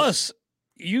think it is. Plus,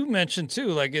 you mentioned too,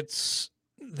 like it's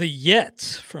the yet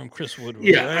from Chris Woodward.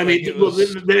 Yeah, right?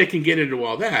 Then I can get into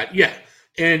all that. Yeah,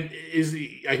 and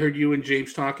I heard you and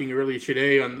James talking earlier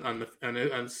today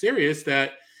on Sirius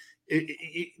that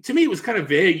to me it was kind of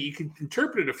vague. You can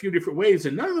interpret it a few different ways,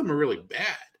 and none of them are really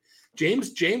bad.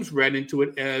 James read into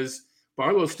it as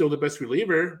Barlow's still the best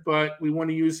reliever, but we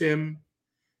want to use him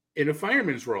in a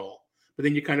fireman's role. But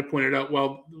then you kind of pointed out,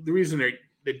 well, the reason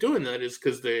they're doing that is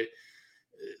because they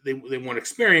want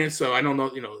experience. So I don't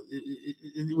know,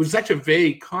 it was such a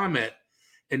vague comment,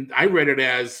 and I read it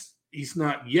as he's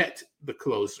not yet the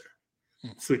closer,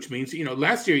 which means,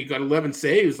 last year he got 11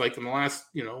 saves like in the last,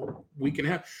 week and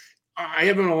a half. I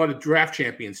have him on a lot of draft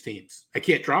champions teams. I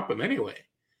can't drop him anyway.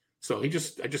 So I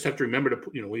just have to remember to,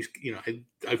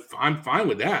 I'm fine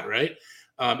with that. Right.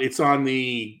 It's on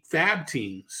the fab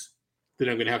teams that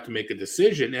I'm going to have to make a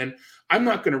decision, and I'm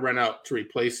not going to run out to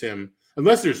replace him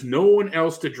unless there's no one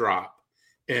else to drop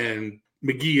and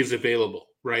McGee is available,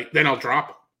 right? Then I'll drop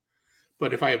him.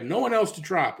 But if I have no one else to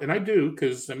drop, and I do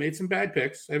because I made some bad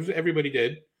picks, everybody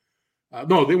did.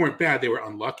 No, they weren't bad. They were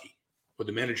unlucky. But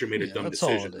the manager made a dumb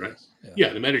decision, right?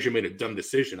 Yeah, the manager made a dumb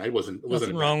decision.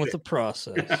 Nothing wrong with the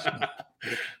process.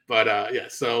 But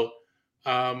so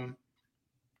but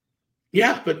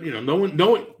no one.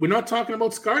 We're not talking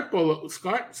about Scott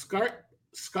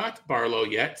Barlow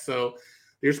yet. So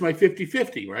there's my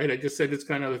 50-50, right? I just said it's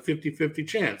kind of a 50-50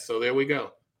 chance. So there we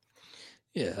go.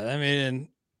 Yeah, I mean,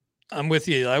 I'm with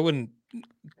you. I wouldn't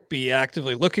be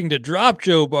actively looking to drop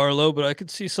Joe Barlow, but I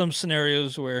could see some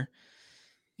scenarios where,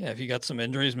 if you got some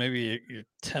injuries, maybe you're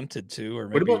tempted to, or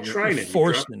maybe what about Treinen?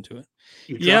 Forced into it.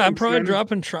 Yeah, I'm probably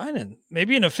dropping Treinen.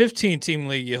 Maybe in a 15-team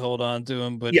league, you hold on to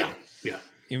him, but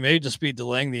you may just be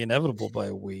delaying the inevitable by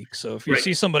a week. So if you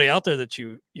see somebody out there that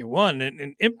you won,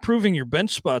 and improving your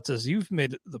bench spots, as you've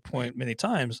made the point many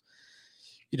times,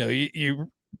 you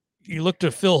look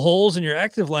to fill holes in your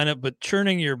active lineup, but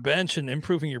churning your bench and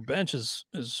improving your bench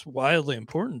is wildly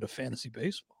important to fantasy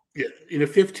baseball. Yeah, in a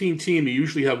 15 team, you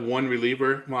usually have one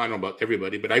reliever. Well, I don't know about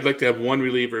everybody, but I'd like to have one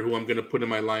reliever who I'm going to put in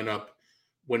my lineup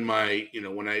when my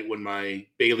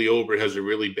Bailey Ober has a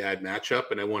really bad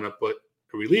matchup, and I want to put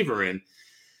a reliever in.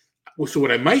 Well, so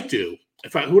what I might do,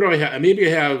 who do I have? Maybe I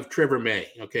have Trevor May.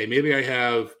 Okay, maybe I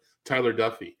have Tyler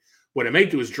Duffy. What I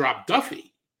might do is drop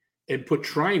Duffy and put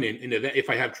Treinen into that. If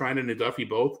I have Treinen and Duffy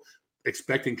both,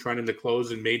 expecting Treinen to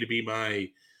close and May to be my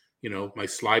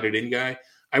slided in guy,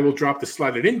 I will drop the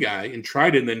slided in guy, and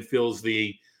Treinen then fills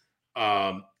the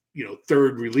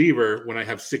third reliever when I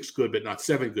have 6 good but not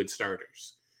 7 good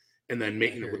starters, and then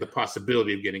making it with the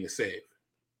possibility of getting a save.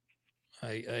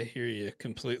 I hear you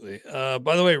completely.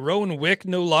 By the way, Rowan Wick,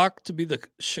 no lock to be the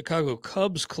Chicago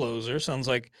Cubs closer. Sounds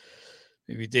like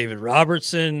maybe David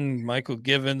Robertson, Michael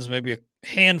Givens, maybe a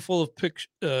handful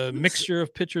of mixture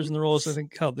of pitchers in the roles. I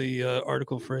think how the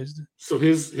article phrased it. So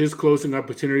his closing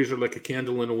opportunities are like a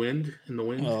candle in the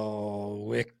wind. Oh,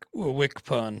 Wick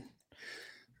pun.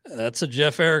 That's a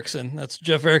Jeff Erickson. That's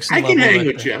Jeff Erickson. I can hang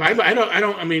with Jeff. I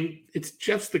don't. I mean, it's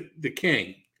Jeff's the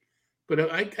king,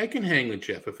 but I can hang with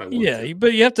Jeff if I want. Yeah,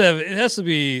 but you have to have. It has to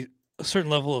be a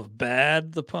certain level of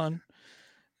bad. The pun.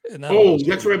 And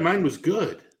that's right. Mine was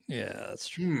good. Yeah, that's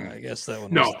true. I guess that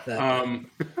one. No.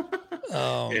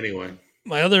 Anyway,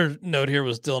 my other note here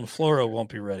was Dylan Floro won't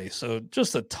be ready. So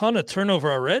just a ton of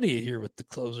turnover already here with the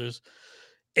closers.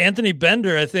 Anthony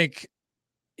Bender, I think.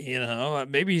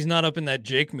 Maybe he's not up in that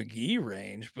Jake McGee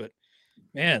range, but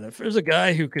man, if there's a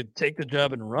guy who could take the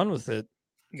job and run with it,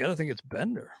 you got to think it's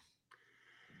Bender.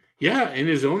 Yeah, and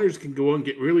his owners can go and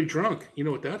get really drunk. You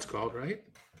know what that's called, right?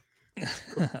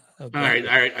 All right.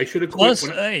 I should have quit.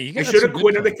 I should have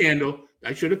quit on the candle.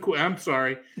 I should have quit. I'm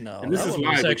sorry. No, and this is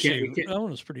live. Actually, that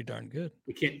one was pretty darn good.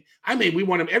 We can't. I mean, we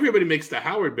want him. Everybody makes the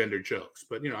Howard Bender jokes,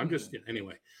 but I'm just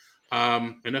anyway.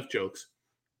 Enough jokes.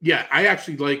 Yeah, I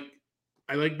actually like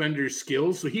Bender's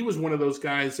skills. So he was one of those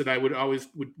guys that I would always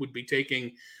would be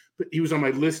taking, but he was on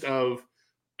my list of,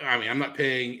 I mean, I'm not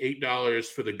paying $8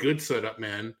 for the good setup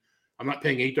man. I'm not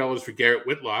paying $8 for Garrett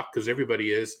Whitlock because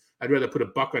everybody is. I'd rather put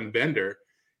 $1 on Bender.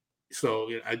 So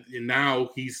and now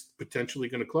he's potentially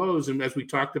going to close. And as we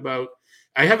talked about,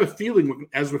 I have a feeling, we're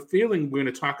going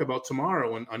to talk about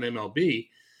tomorrow on MLB.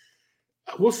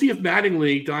 We'll see if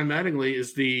Don Mattingly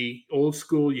is the old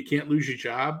school, you can't lose your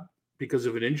job because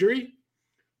of an injury,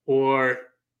 or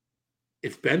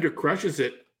if Bender crushes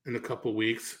it in a couple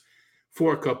weeks,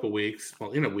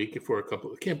 well, in a week,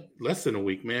 less than a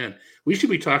week, man. We should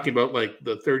be talking about like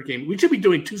the third game. We should be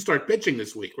doing 2-start pitching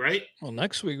this week, right? Well,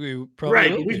 next week we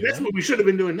probably that's what we should have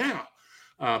been doing now.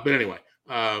 But anyway,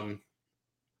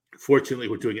 fortunately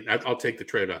we're doing it. I'll take the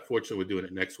trade-off. Fortunately, we're doing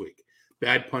it next week.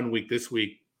 Bad pun week this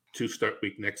week, 2-start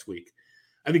week next week.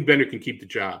 I think Bender can keep the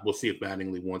job. We'll see if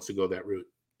Mattingly wants to go that route.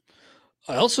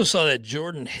 I also saw that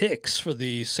Jordan Hicks for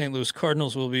the St. Louis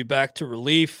Cardinals will be back to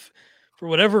relief. For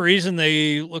whatever reason,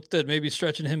 they looked at maybe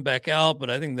stretching him back out,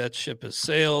 but I think that ship has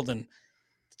sailed, and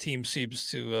the team seems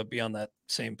to be on that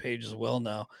same page as well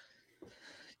now.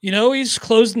 He's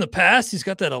closed in the past. He's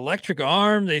got that electric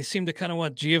arm. They seem to kind of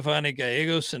want Giovanni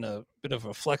Gallegos in a bit of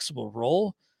a flexible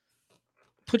role.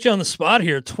 Put you on the spot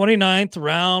here, 29th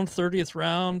round, 30th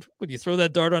round. Would you throw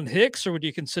that dart on Hicks, or would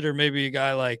you consider maybe a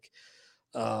guy like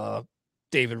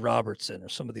David Robertson or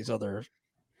some of these other,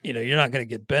 you're not going to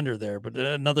get Bender there, but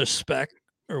another spec,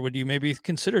 or would you maybe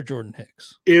consider Jordan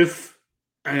Hicks? If,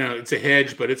 I know it's a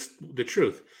hedge, but it's the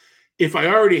truth. If I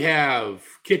already have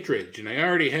Kittredge and I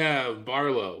already have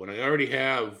Barlow and I already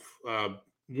have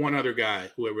one other guy,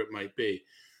 whoever it might be,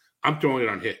 I'm throwing it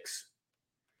on Hicks.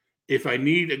 If I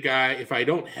need a guy, if I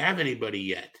don't have anybody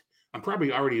yet, I'm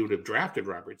probably already would have drafted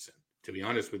Robertson, to be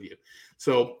honest with you.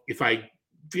 So if I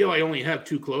feel I only have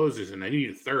 2 closers and I need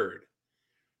a third,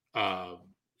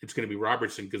 it's going to be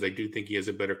Robertson because I do think he has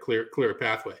a better, clearer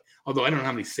pathway. Although I don't know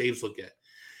how many saves he'll get.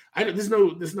 There's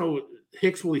no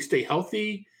Hicks. Will he stay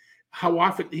healthy? How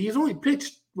often? He's only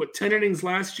pitched 10 innings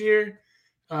last year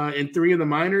in 3 of the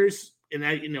minors, and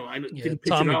I didn't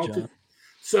pitch at all.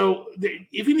 So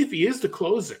even if he is the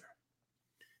closer,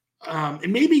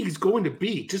 and maybe he's going to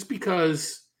be just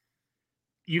because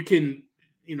you can,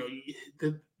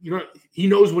 he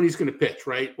knows when he's going to pitch,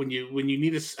 right? When you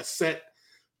need a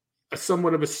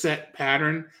somewhat of a set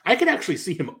pattern, I could actually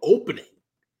see him opening.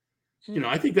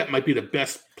 I think that might be the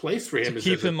best place for him to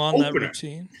keep him on that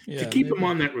routine. Yeah, to keep him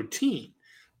on that routine.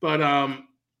 But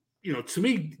to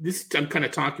me, I'm kind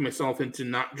of talking myself into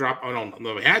not drop. I don't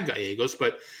know if I had Gallegos,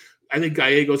 but I think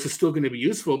Gallegos is still going to be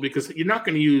useful because you're not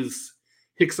going to use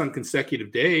Hicks on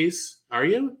consecutive days, are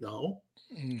you? No.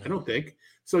 I don't think.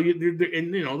 So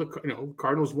the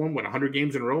Cardinals won 100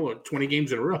 games in a row or 20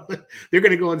 games in a row. They're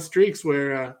going to go on streaks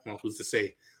where who's to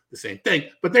say the same thing?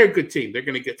 But they're a good team. They're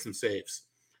going to get some saves.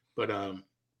 But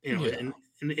and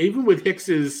even with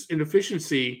Hicks's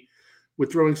inefficiency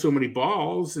with throwing so many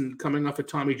balls and coming off of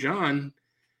Tommy John,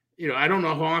 I don't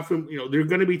know how often. There are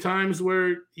going to be times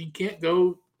where he can't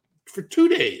go for 2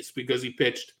 days because he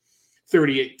pitched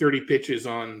 30 pitches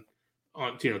on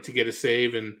to get a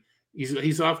save, and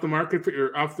he's off the market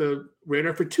or off the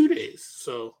radar for 2 days.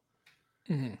 So,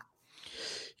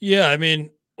 yeah, I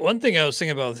mean, one thing I was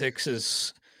thinking about Hicks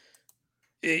is,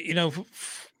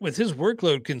 with his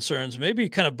workload concerns, maybe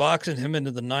kind of boxing him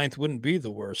into the 9th wouldn't be the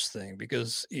worst thing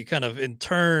because he kind of in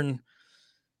turn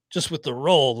just with the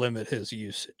role, limit his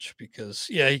usage because,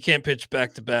 he can't pitch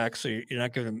back to back. So you're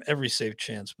not giving him every save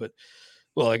chance. But,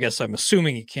 well, I guess I'm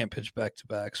assuming he can't pitch back to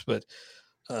backs. But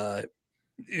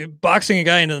boxing a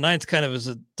guy into the ninth kind of is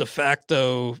a de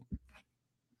facto,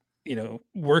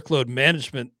 workload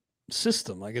management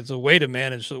system. Like it's a way to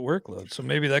manage the workload. So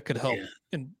maybe that could help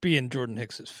and be in Jordan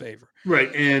Hicks's favor. Right.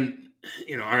 And,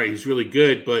 all right, he's really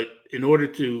good. But in order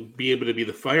to be able to be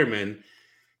the fireman,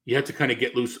 you have to kind of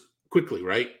get loose quickly,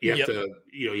 right? You have to,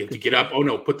 you have to get up. Oh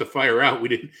no, put the fire out. We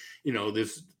didn't,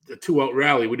 this a 2-out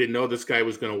rally. We didn't know this guy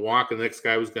was going to walk and the next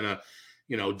guy was going to,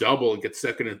 double and get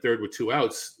second and third with 2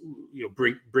 outs.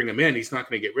 Bring him in. He's not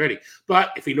going to get ready.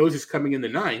 But if he knows he's coming in the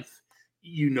ninth,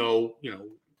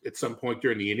 at some point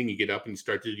during the inning, you get up and you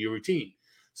start to do your routine.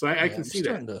 So I can see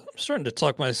that. I'm starting to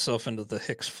talk myself into the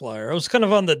Hicks flyer. I was kind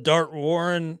of on the Dart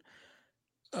Warren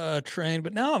train,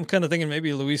 but now I'm kind of thinking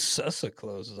maybe Luis Cessa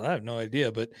closes. I have no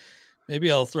idea, but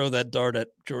maybe I'll throw that dart at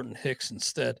Jordan Hicks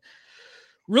instead.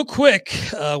 Real quick,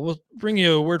 we'll bring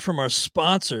you a word from our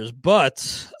sponsors,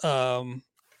 but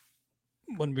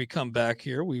when we come back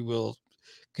here, we will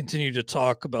continue to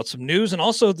talk about some news, and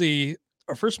also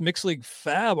our first Mixed League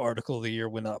Fab article of the year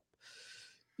went up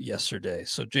yesterday.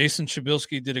 So Jason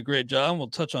Shabilsky did a great job. We'll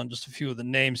touch on just a few of the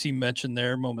names he mentioned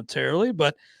there momentarily,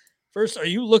 but first, are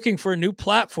you looking for a new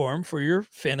platform for your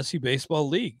fantasy baseball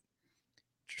league?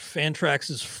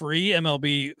 Fantrax's free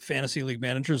MLB Fantasy League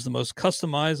Manager is the most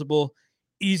customizable,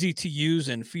 easy to use,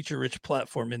 and feature-rich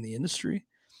platform in the industry.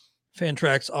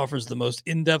 Fantrax offers the most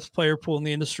in-depth player pool in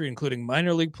the industry, including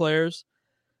minor league players.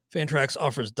 Fantrax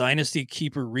offers Dynasty,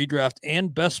 Keeper, Redraft,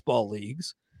 and Best Ball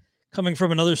leagues. Coming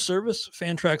from another service,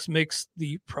 Fantrax makes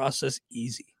the process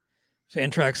easy.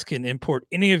 Fantrax can import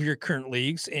any of your current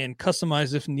leagues and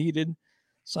customize if needed.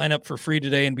 Sign up for free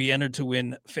today and be entered to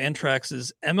win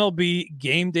Fantrax's MLB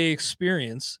Game Day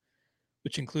experience,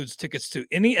 which includes tickets to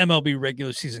any MLB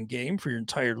regular season game for your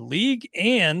entire league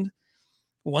and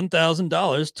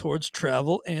 $1,000 towards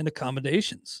travel and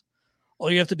accommodations.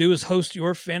 All you have to do is host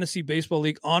your fantasy baseball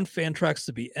league on Fantrax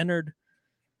to be entered.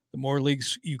 The more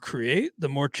leagues you create, the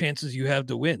more chances you have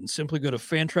to win. Simply go to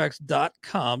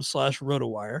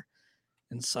fantrax.com/RotoWire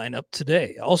and sign up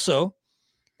today. Also,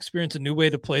 experience a new way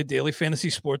to play daily fantasy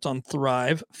sports on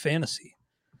Thrive Fantasy.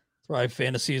 Thrive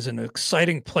Fantasy is an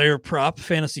exciting player prop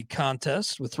fantasy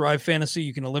contest. With Thrive Fantasy,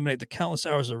 you can eliminate the countless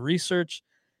hours of research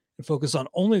and focus on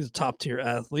only the top-tier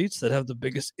athletes that have the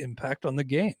biggest impact on the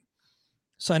game.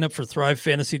 Sign up for Thrive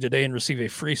Fantasy today and receive a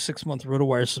free 6-month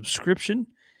RotoWire subscription.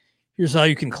 Here's how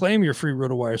you can claim your free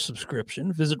RotoWire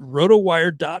subscription. Visit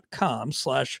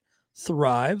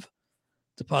rotowire.com/thrive.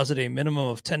 Deposit a minimum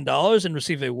of $10 and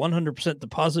receive a 100%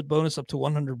 deposit bonus up to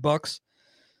 $100.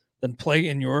 Then play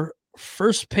in your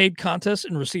first paid contest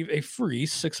and receive a free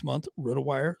 6-month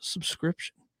RotoWire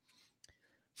subscription.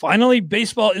 Finally,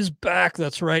 baseball is back.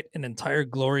 That's right, an entire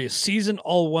glorious season,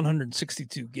 all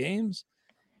 162 games.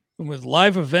 And with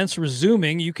live events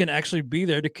resuming, you can actually be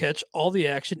there to catch all the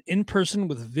action in person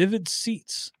with Vivid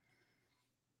Seats.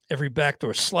 Every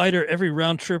backdoor slider, every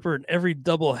round tripper, and every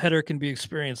double header can be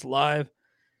experienced live.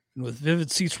 And with Vivid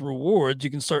Seats rewards,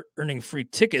 you can start earning free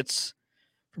tickets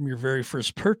from your very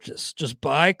first purchase. Just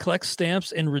buy, collect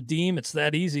stamps, and redeem. It's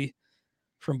that easy.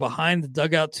 From behind the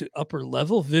dugout to upper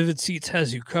level, Vivid Seats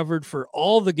has you covered for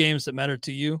all the games that matter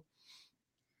to you.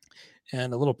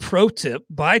 And a little pro tip,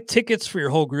 buy tickets for your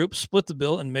whole group, split the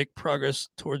bill, and make progress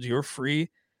towards your free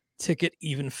ticket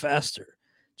even faster.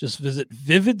 Just visit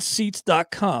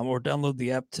vividseats.com or download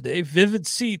the app today. Vivid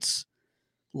Seats,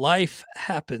 life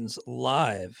happens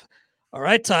live. All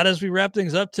right, Todd, as we wrap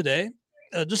things up today,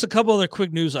 just a couple other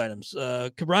quick news items.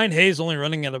 Brian Hayes only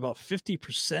running at about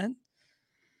 50%,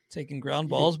 taking ground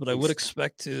balls, but I would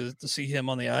expect to see him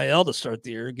on the IL to start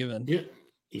the year, given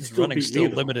his running still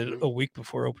limited a week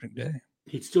before opening day.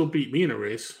 He'd still beat me in a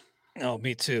race. Oh,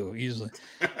 me too, easily.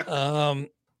 And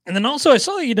then also I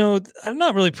saw, I'm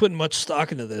not really putting much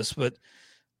stock into this, but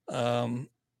the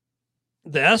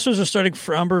Astros are starting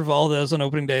Framber Valdez on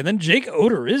opening day. And then Jake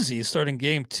Odorizzi starting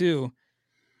game 2.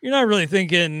 You're not really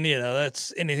thinking,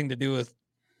 that's anything to do with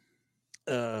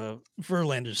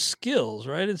Verlander's skills,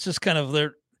 right? It's just kind of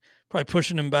they're probably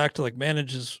pushing him back to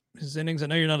manage his innings. I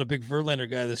know you're not a big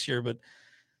Verlander guy this year, but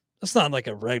that's not like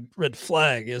a red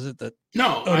flag, is it? That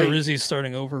Odorizzi's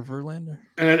starting over Verlander.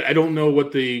 And I don't know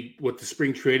what the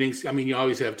spring trainings. I mean, you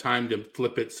always have time to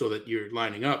flip it so that you're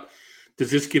lining up. Does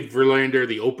this give Verlander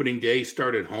the opening day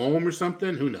start at home or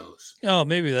something? Who knows? Oh,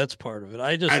 maybe that's part of it.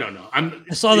 I don't know. I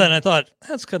saw that and I thought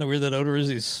that's kind of weird that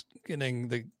Odorizzi's getting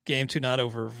the game 2 not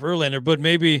over Verlander, but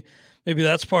maybe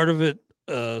that's part of it.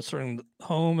 Starting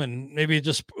home, and maybe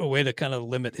just a way to kind of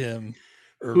limit him.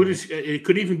 Who does it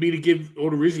could even be to give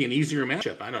Odorizzi an easier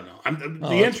matchup? I don't know.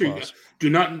 The answer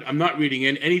I'm not reading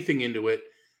anything into it.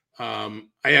 I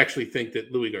actually think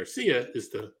that Louis Garcia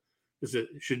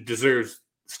deserves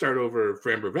start over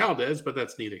Framber Valdez, but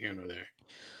that's neither here nor there.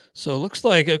 So it looks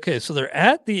like so they're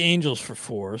at the Angels for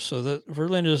 4. So that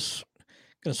Verlander's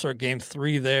going to start game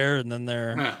 3 there, and then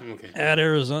they're at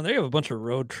Arizona. They have a bunch of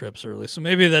road trips early, so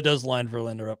maybe that does line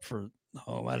Verlander up for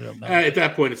home. I don't know. At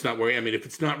that point, it's not worrying. I mean, if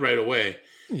it's not right away,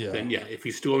 then if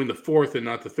he's still in the 4th and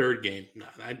not the 3rd game,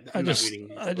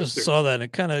 I just saw that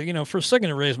and kind of for a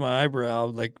second it raised my eyebrow,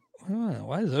 like,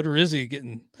 why is Odorizzi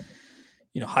getting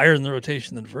higher in the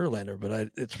rotation than Verlander? But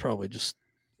it's probably just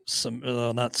some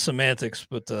not semantics,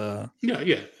 but I'm not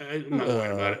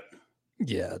worried about it.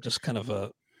 Yeah, just kind of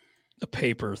a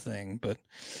paper thing, but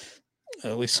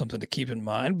at least something to keep in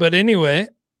mind. But anyway,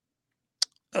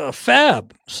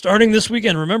 Fab starting this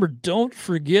weekend. Remember, don't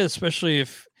forget, especially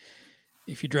if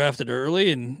you drafted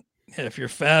early, and if your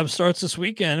Fab starts this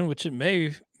weekend, which it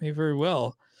may very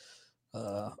well,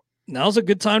 now's a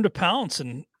good time to pounce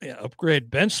and upgrade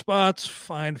bench spots,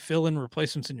 find fill-in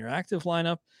replacements in your active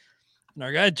lineup. And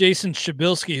our guy Jason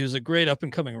Shabilsky, who's a great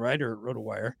up-and-coming writer at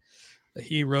RotoWire,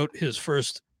 he wrote his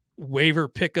first waiver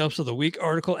pickups of the week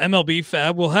article. MLB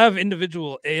Fab will have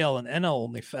individual AL and NL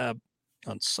only Fab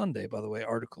on Sunday, by the way,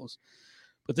 articles.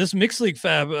 But this mixed league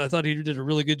Fab, I thought he did a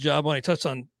really good job on. He touched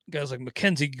on guys like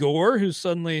Mackenzie Gore, who's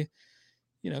suddenly,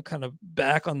 kind of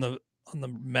back on the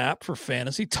map for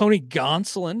fantasy. Tony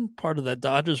Gonsolin, part of that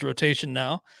Dodgers rotation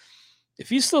now. If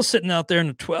he's still sitting out there in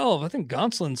the 12, I think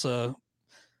Gonsolin's a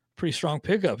pretty strong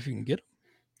pickup if you can get him.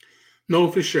 No,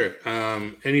 for sure.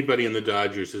 Anybody in the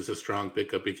Dodgers is a strong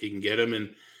pickup if you can get him.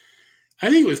 And I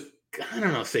think it was, I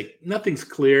don't know, nothing's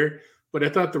clear, but I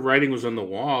thought the writing was on the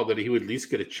wall that he would at least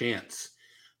get a chance.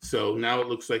 So now it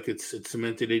looks like it's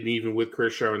cemented in even with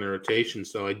Kershaw in the rotation.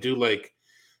 So I do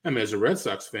as a Red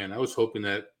Sox fan, I was hoping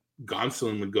that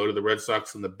Gonsolin would go to the Red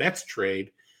Sox in the Betts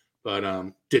trade, but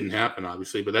didn't happen,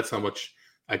 obviously. But that's how much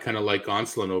I kind of like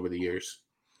Gonsolin over the years.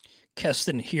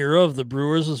 Keston Hiura of the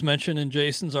Brewers was mentioned in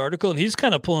Jason's article, and he's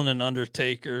kind of pulling an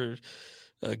Undertaker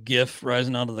gif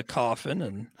rising out of the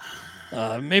coffin.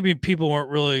 And maybe people weren't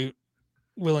really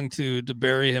willing to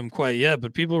bury him quite yet,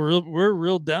 but people were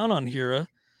real down on Hiura.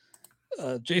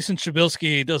 Jason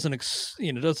Shabilsky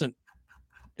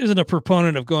isn't a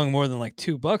proponent of going more than like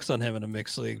 $2 on him in a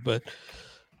mixed league, but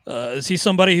is he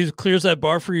somebody who clears that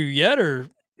bar for you yet, or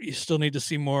you still need to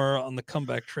see more on the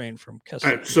comeback train from Kessler?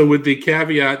 All right, so with the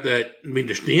caveat that,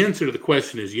 the answer to the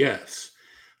question is yes.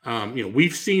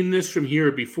 We've seen this from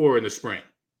here before in the spring,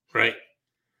 right?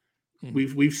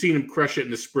 Mm-hmm. We've seen him crush it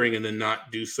in the spring and then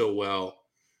not do so well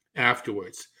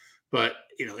afterwards. But,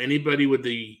 anybody with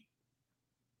the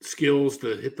skills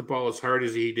to hit the ball as hard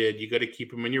as he did, you got to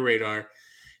keep him on your radar.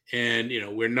 And,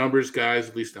 we're numbers guys.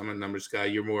 At least I'm a numbers guy.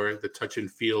 You're more the touch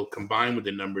and feel combined with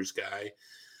the numbers guy.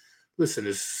 Listen,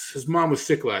 his mom was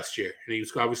sick last year, and he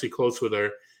was obviously close with her,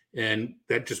 and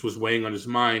that just was weighing on his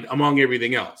mind, among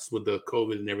everything else, with the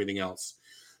COVID and everything else.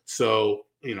 So,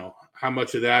 how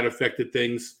much of that affected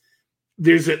things?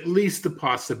 There's at least the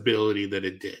possibility that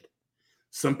it did.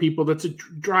 Some people, that's a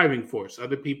driving force.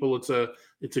 Other people, it's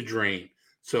a drain.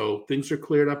 So things are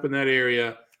cleared up in that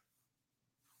area.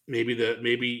 Maybe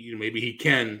he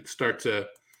can start to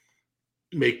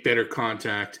make better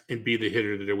contact and be the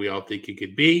hitter that we all think he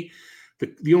could be.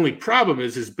 The only problem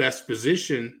is his best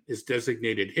position is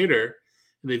designated hitter,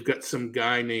 and they've got some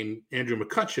guy named Andrew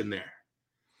McCutchen there.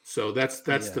 So that's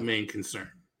the main concern.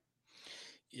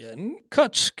 Yeah, and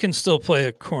Kutch can still play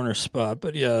a corner spot,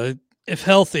 but if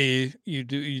healthy, you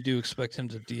do expect him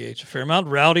to DH a fair amount.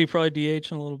 Rowdy probably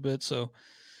DH in a little bit. So,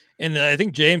 and I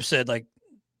think James said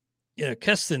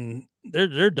Keston,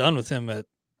 they're done with him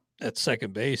at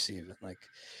second base even.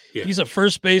 He's a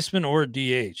first baseman or a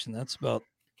DH, and that's about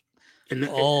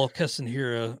all Keston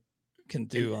Hiura can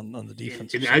do on the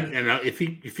defensive side. If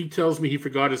he tells me he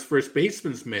forgot his first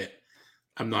baseman's mitt,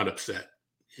 I'm not upset.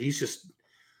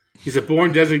 He's a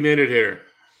born designated hitter.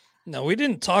 No, we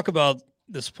didn't talk about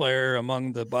this player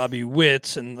among the Bobby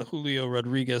Witts and the Julio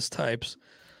Rodriguez types,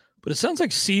 but it sounds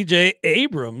like CJ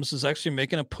Abrams is actually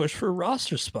making a push for a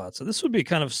roster spot. So this would be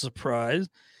kind of a surprise.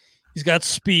 He's got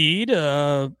speed. He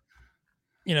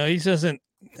hasn't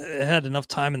had enough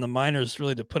time in the minors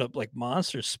really to put up like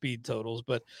monster speed totals,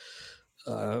 but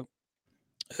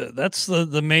that's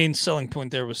the main selling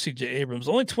point there with CJ Abrams.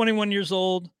 Only 21 years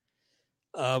old,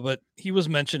 but he was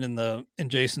mentioned in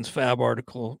Jason's Fab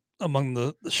article among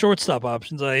the shortstop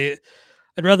options. I'd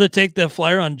rather take the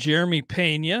flyer on Jeremy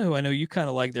Pena, who I know you kind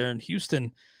of like there in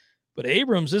Houston, but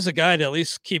Abrams is a guy to at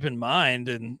least keep in mind.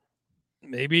 And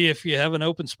maybe if you have an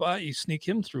open spot, you sneak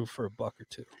him through for $1 or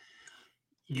 $2.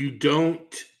 You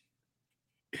don't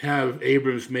have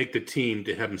Abrams make the team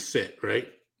to have him sit, right?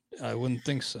 I wouldn't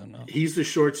think so, no. He's the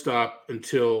shortstop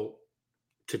until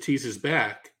Tatis is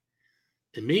back,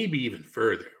 and maybe even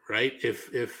further, right? If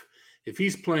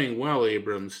he's playing well,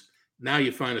 Abrams, now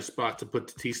you find a spot to put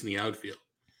Tatis in the outfield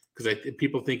because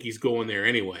people think he's going there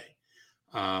anyway.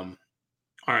 All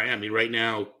right, I mean, right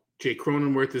now, Jay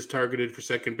Cronenworth is targeted for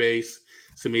second base,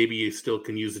 so maybe you still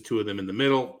can use the two of them in the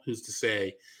middle. Who's to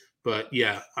say? But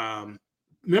yeah,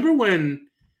 remember when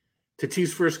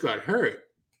Tatis first got hurt?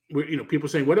 People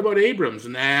saying, "What about Abrams?"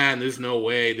 And there's no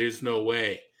way. There's no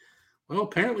way. Well,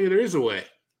 apparently there is a way.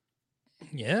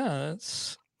 Yeah,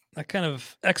 that kind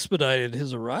of expedited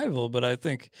his arrival, but I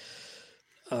think,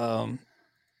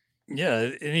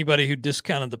 anybody who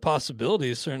discounted the possibility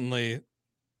is certainly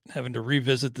having to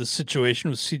revisit the situation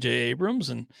with CJ Abrams.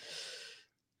 And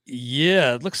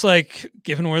yeah, it looks like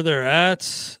given where they're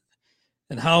at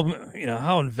and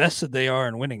how invested they are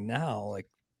in winning now, like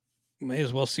you may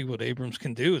as well see what Abrams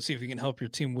can do and see if he can help your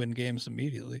team win games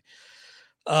immediately.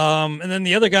 And then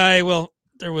the other guy, well,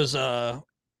 there was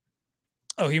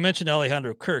he mentioned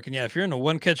Alejandro Kirk. And yeah, if you're in a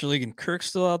one catcher league and Kirk's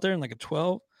still out there in like a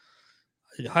 12,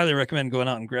 I'd highly recommend going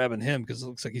out and grabbing him because it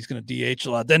looks like he's going to DH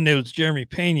a lot. Then there was Jeremy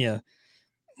Pena,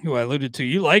 who I alluded to.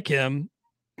 You like him.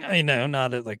 I know,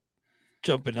 not at like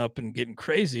jumping up and getting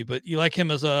crazy, but you like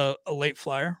him as a late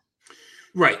flyer?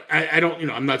 Right. I don't,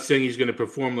 I'm not saying he's going to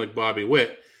perform like Bobby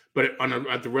Witt, but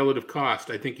at the relative cost,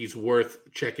 I think he's worth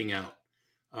checking out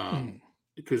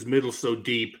because middle's so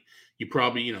deep. You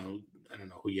probably, I don't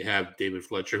know who you have, David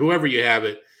Fletcher, whoever you have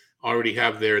it already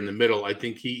have there in the middle. I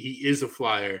think he is a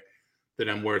flyer that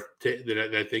I'm worth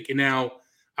that I think. And now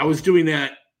I was doing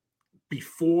that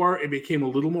before it became a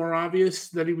little more obvious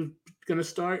that he was going to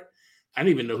start. I don't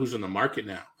even know who's on the market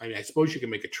now. I mean, I suppose you can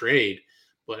make a trade,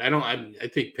 but I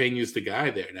think Pena's the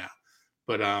guy there now.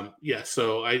 But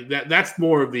so that's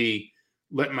more of the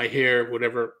let my hair,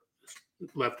 whatever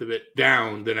left of it,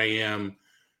 down than I am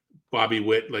Bobby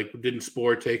Witt. Like, didn't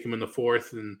Sporer take him in the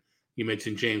fourth? And you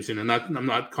mentioned Jameson. And I'm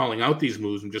not calling out these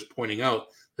moves. I'm just pointing out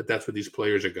that that's where these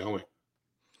players are going.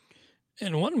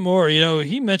 And one more,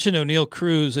 he mentioned O'Neal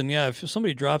Cruz, and yeah, if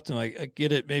somebody dropped him, I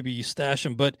get it. Maybe you stash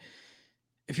him, but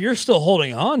if you're still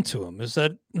holding on to him, is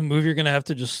that a move you're going to have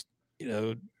to just,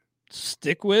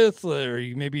 stick with, or are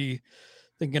you maybe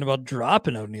thinking about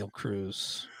dropping O'Neal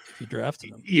Cruz if you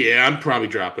drafted him? Yeah, I'm probably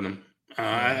dropping him.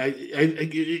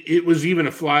 It was even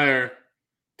a flyer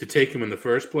to take him in the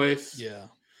first place. Yeah,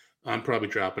 I'm probably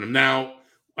dropping him. Now,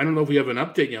 I don't know if we have an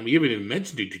update yet. We haven't even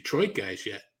mentioned the Detroit guys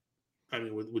yet. I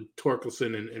mean, with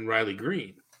Torkelson and Riley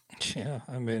Green. Yeah,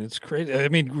 I mean, it's crazy. I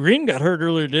mean, Green got hurt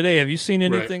earlier today. Have you seen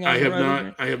anything?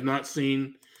 Right. I have not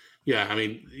seen. Yeah, I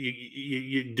mean,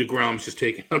 DeGrom's just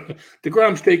taking up.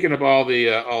 DeGrom's taking up all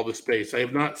the space. I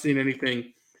have not seen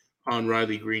anything on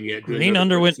Riley Green yet. Green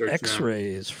underwent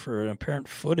X-rays for an apparent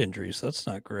foot injury, so that's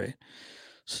not great.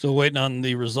 Still waiting on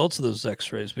the results of those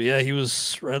X-rays. But yeah,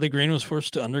 Riley Green was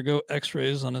forced to undergo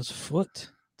X-rays on his foot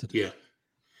today. Yeah.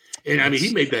 And I mean,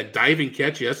 he made that diving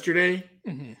catch yesterday.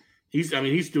 Mm-hmm.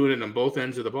 He's doing it on both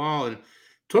ends of the ball. And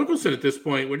Torkelson at this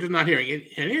point, we're just not hearing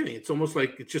anything. It's almost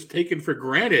like it's just taken for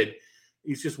granted.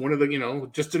 He's just one of the,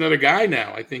 just another guy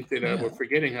now. I think that we're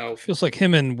forgetting how. It feels like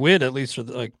him and Witt at least are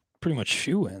like pretty much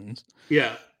shoe-ins.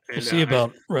 Yeah. We'll see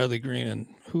about Riley Green and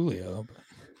Julio.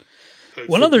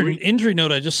 One other injury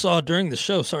note I just saw during the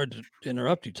show, sorry to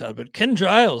interrupt you, Todd, but Ken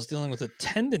Giles dealing with a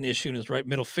tendon issue in his right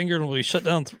middle finger and will be shut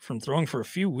down from throwing for a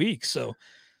few weeks. So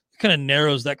it kind of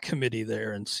narrows that committee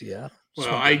there in Seattle.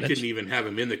 Well, I didn't even have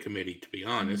him in the committee, to be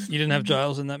honest. You didn't have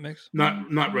Giles in that mix?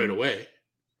 Not right away.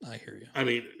 I hear you. I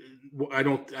mean,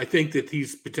 I think that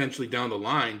he's potentially down the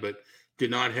line, but did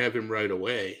not have him right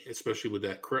away, especially with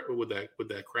that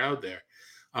crowd there.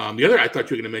 The other I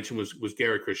thought you were going to mention was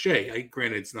Garrett Crochet.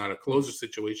 Granted, it's not a closer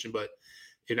situation, but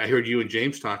I heard you and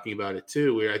James talking about it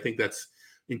too, where I think that's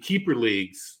in keeper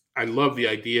leagues. I love the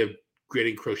idea of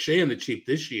getting Crochet on the cheap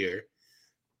this year,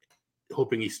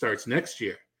 hoping he starts next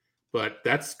year. But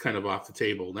that's kind of off the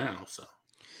table now. So,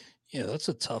 yeah, that's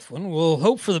a tough one. We'll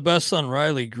hope for the best on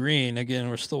Riley Green. Again,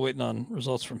 we're still waiting on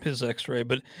results from his X-ray,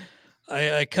 but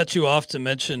I cut you off to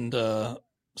mention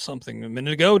something a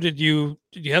minute ago. Did you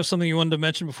have something you wanted to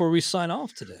mention before we sign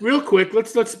off today? Real quick,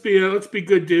 let's be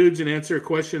good dudes and answer a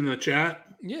question in the chat.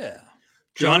 Yeah,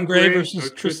 John Gray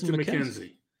versus Tristan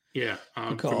McKenzie. Yeah,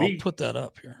 I'll put that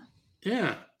up here.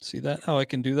 Yeah, see that how I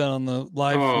can do that on the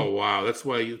live. Oh feed? Wow, that's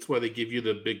why they give you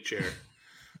the big chair.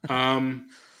 I'm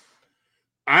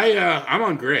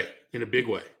on Gray in a big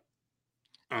way.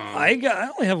 I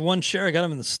only have one share. I got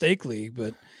him in the stake league,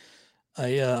 but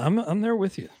I'm there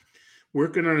with you.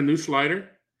 Working on a new slider.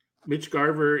 Mitch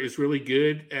Garver is really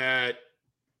good at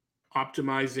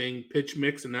optimizing pitch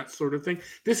mix and that sort of thing.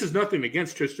 This is nothing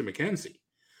against Tristan McKenzie,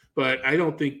 but I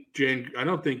don't think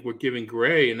we're giving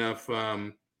Gray enough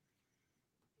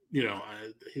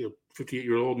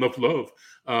 58-year-old enough love.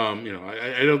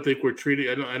 I don't think we're treating.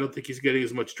 I don't think he's getting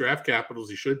as much draft capital as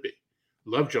he should be.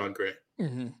 Love John Gray.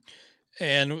 Mm-hmm.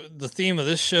 And the theme of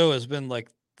this show has been like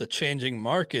the changing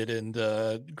market, and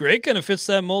Gray kind of fits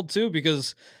that mold too,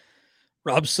 because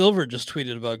Rob Silver just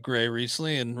tweeted about Gray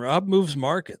recently, and Rob moves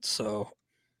markets, so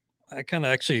I kind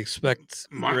of actually expect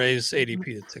Gray's ADP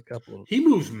to tick up a little. He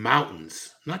moves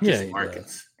mountains, not just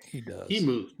markets. He does. He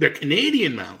moves. They're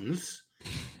Canadian mountains,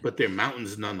 but they're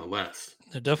mountains nonetheless.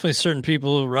 There are definitely certain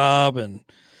people, Rob and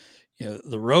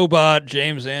the robot,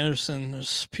 James Anderson.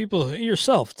 There's people,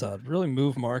 yourself, Todd, really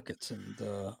move markets, and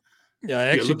I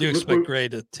actually do expect Gray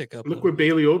to tick up. Look where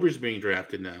Bailey Ober's being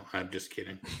drafted now. I'm just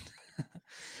kidding.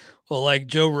 Well, like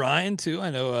Joe Ryan too.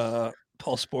 I know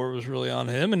Paul Sporer was really on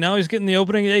him, and now he's getting the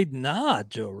opening day nod.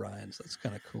 Joe Ryan, so that's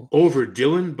kind of cool. Over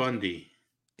Dylan Bundy.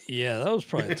 Yeah, that was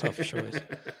probably a tough choice.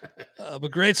 But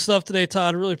great stuff today,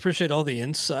 Todd. Really appreciate all the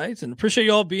insights and appreciate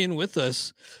you all being with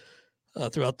us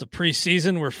throughout the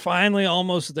preseason. We're finally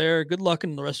almost there. Good luck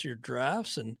in the rest of your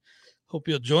drafts, and hope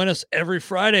you'll join us every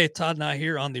Friday. Todd and I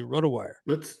here on the RotoWire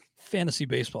Fantasy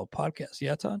Baseball Podcast.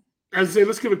 Yeah, Todd? I was say,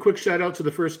 let's give a quick shout out to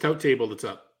the first tout table that's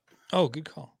up. Oh, good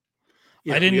call.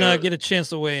 Yeah, I didn't get a chance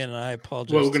to weigh in, and I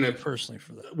apologize personally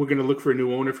for that. We're going to look for a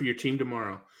new owner for your team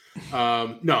tomorrow.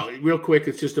 No, real quick,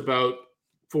 it's just about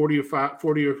 40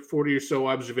 or so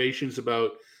observations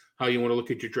about how you want to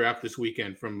look at your draft this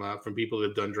weekend from people that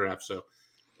have done drafts. So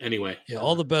anyway. Yeah,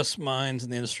 all the best minds in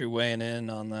the industry weighing in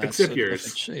on that. Except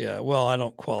yours. Yeah, well, I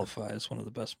don't qualify as one of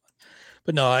the best.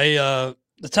 But no,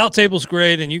 the tout table's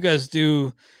great, and you guys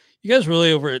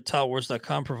really over at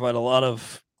toutwars.com provide a lot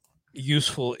of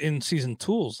useful in-season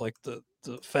tools like the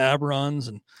fab runs,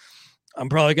 and I'm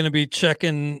probably going to be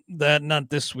checking that not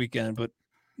this weekend, but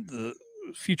the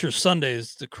future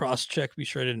Sundays to cross-check. Be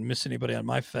sure I didn't miss anybody on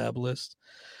my fab list.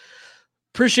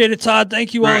 Appreciate it, Todd.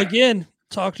 Thank you all again.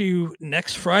 Talk to you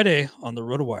next Friday on the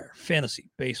RotoWire Fantasy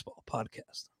Baseball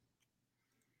Podcast.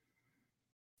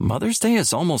 Mother's Day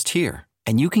is almost here,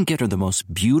 and you can get her the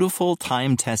most beautiful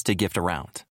time-tested gift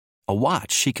around. A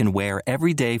watch she can wear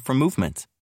every day from Movement.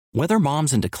 Whether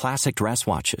mom's into classic dress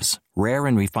watches, rare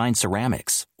and refined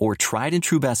ceramics, or tried and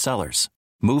true bestsellers,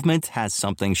 Movement has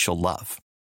something she'll love.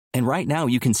 And right now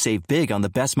you can save big on the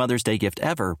best Mother's Day gift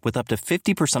ever with up to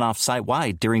 50% off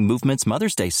site-wide during Movement's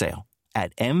Mother's Day sale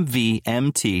at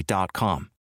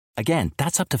MVMT.com. Again,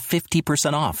 that's up to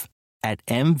 50% off at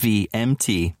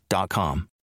MVMT.com.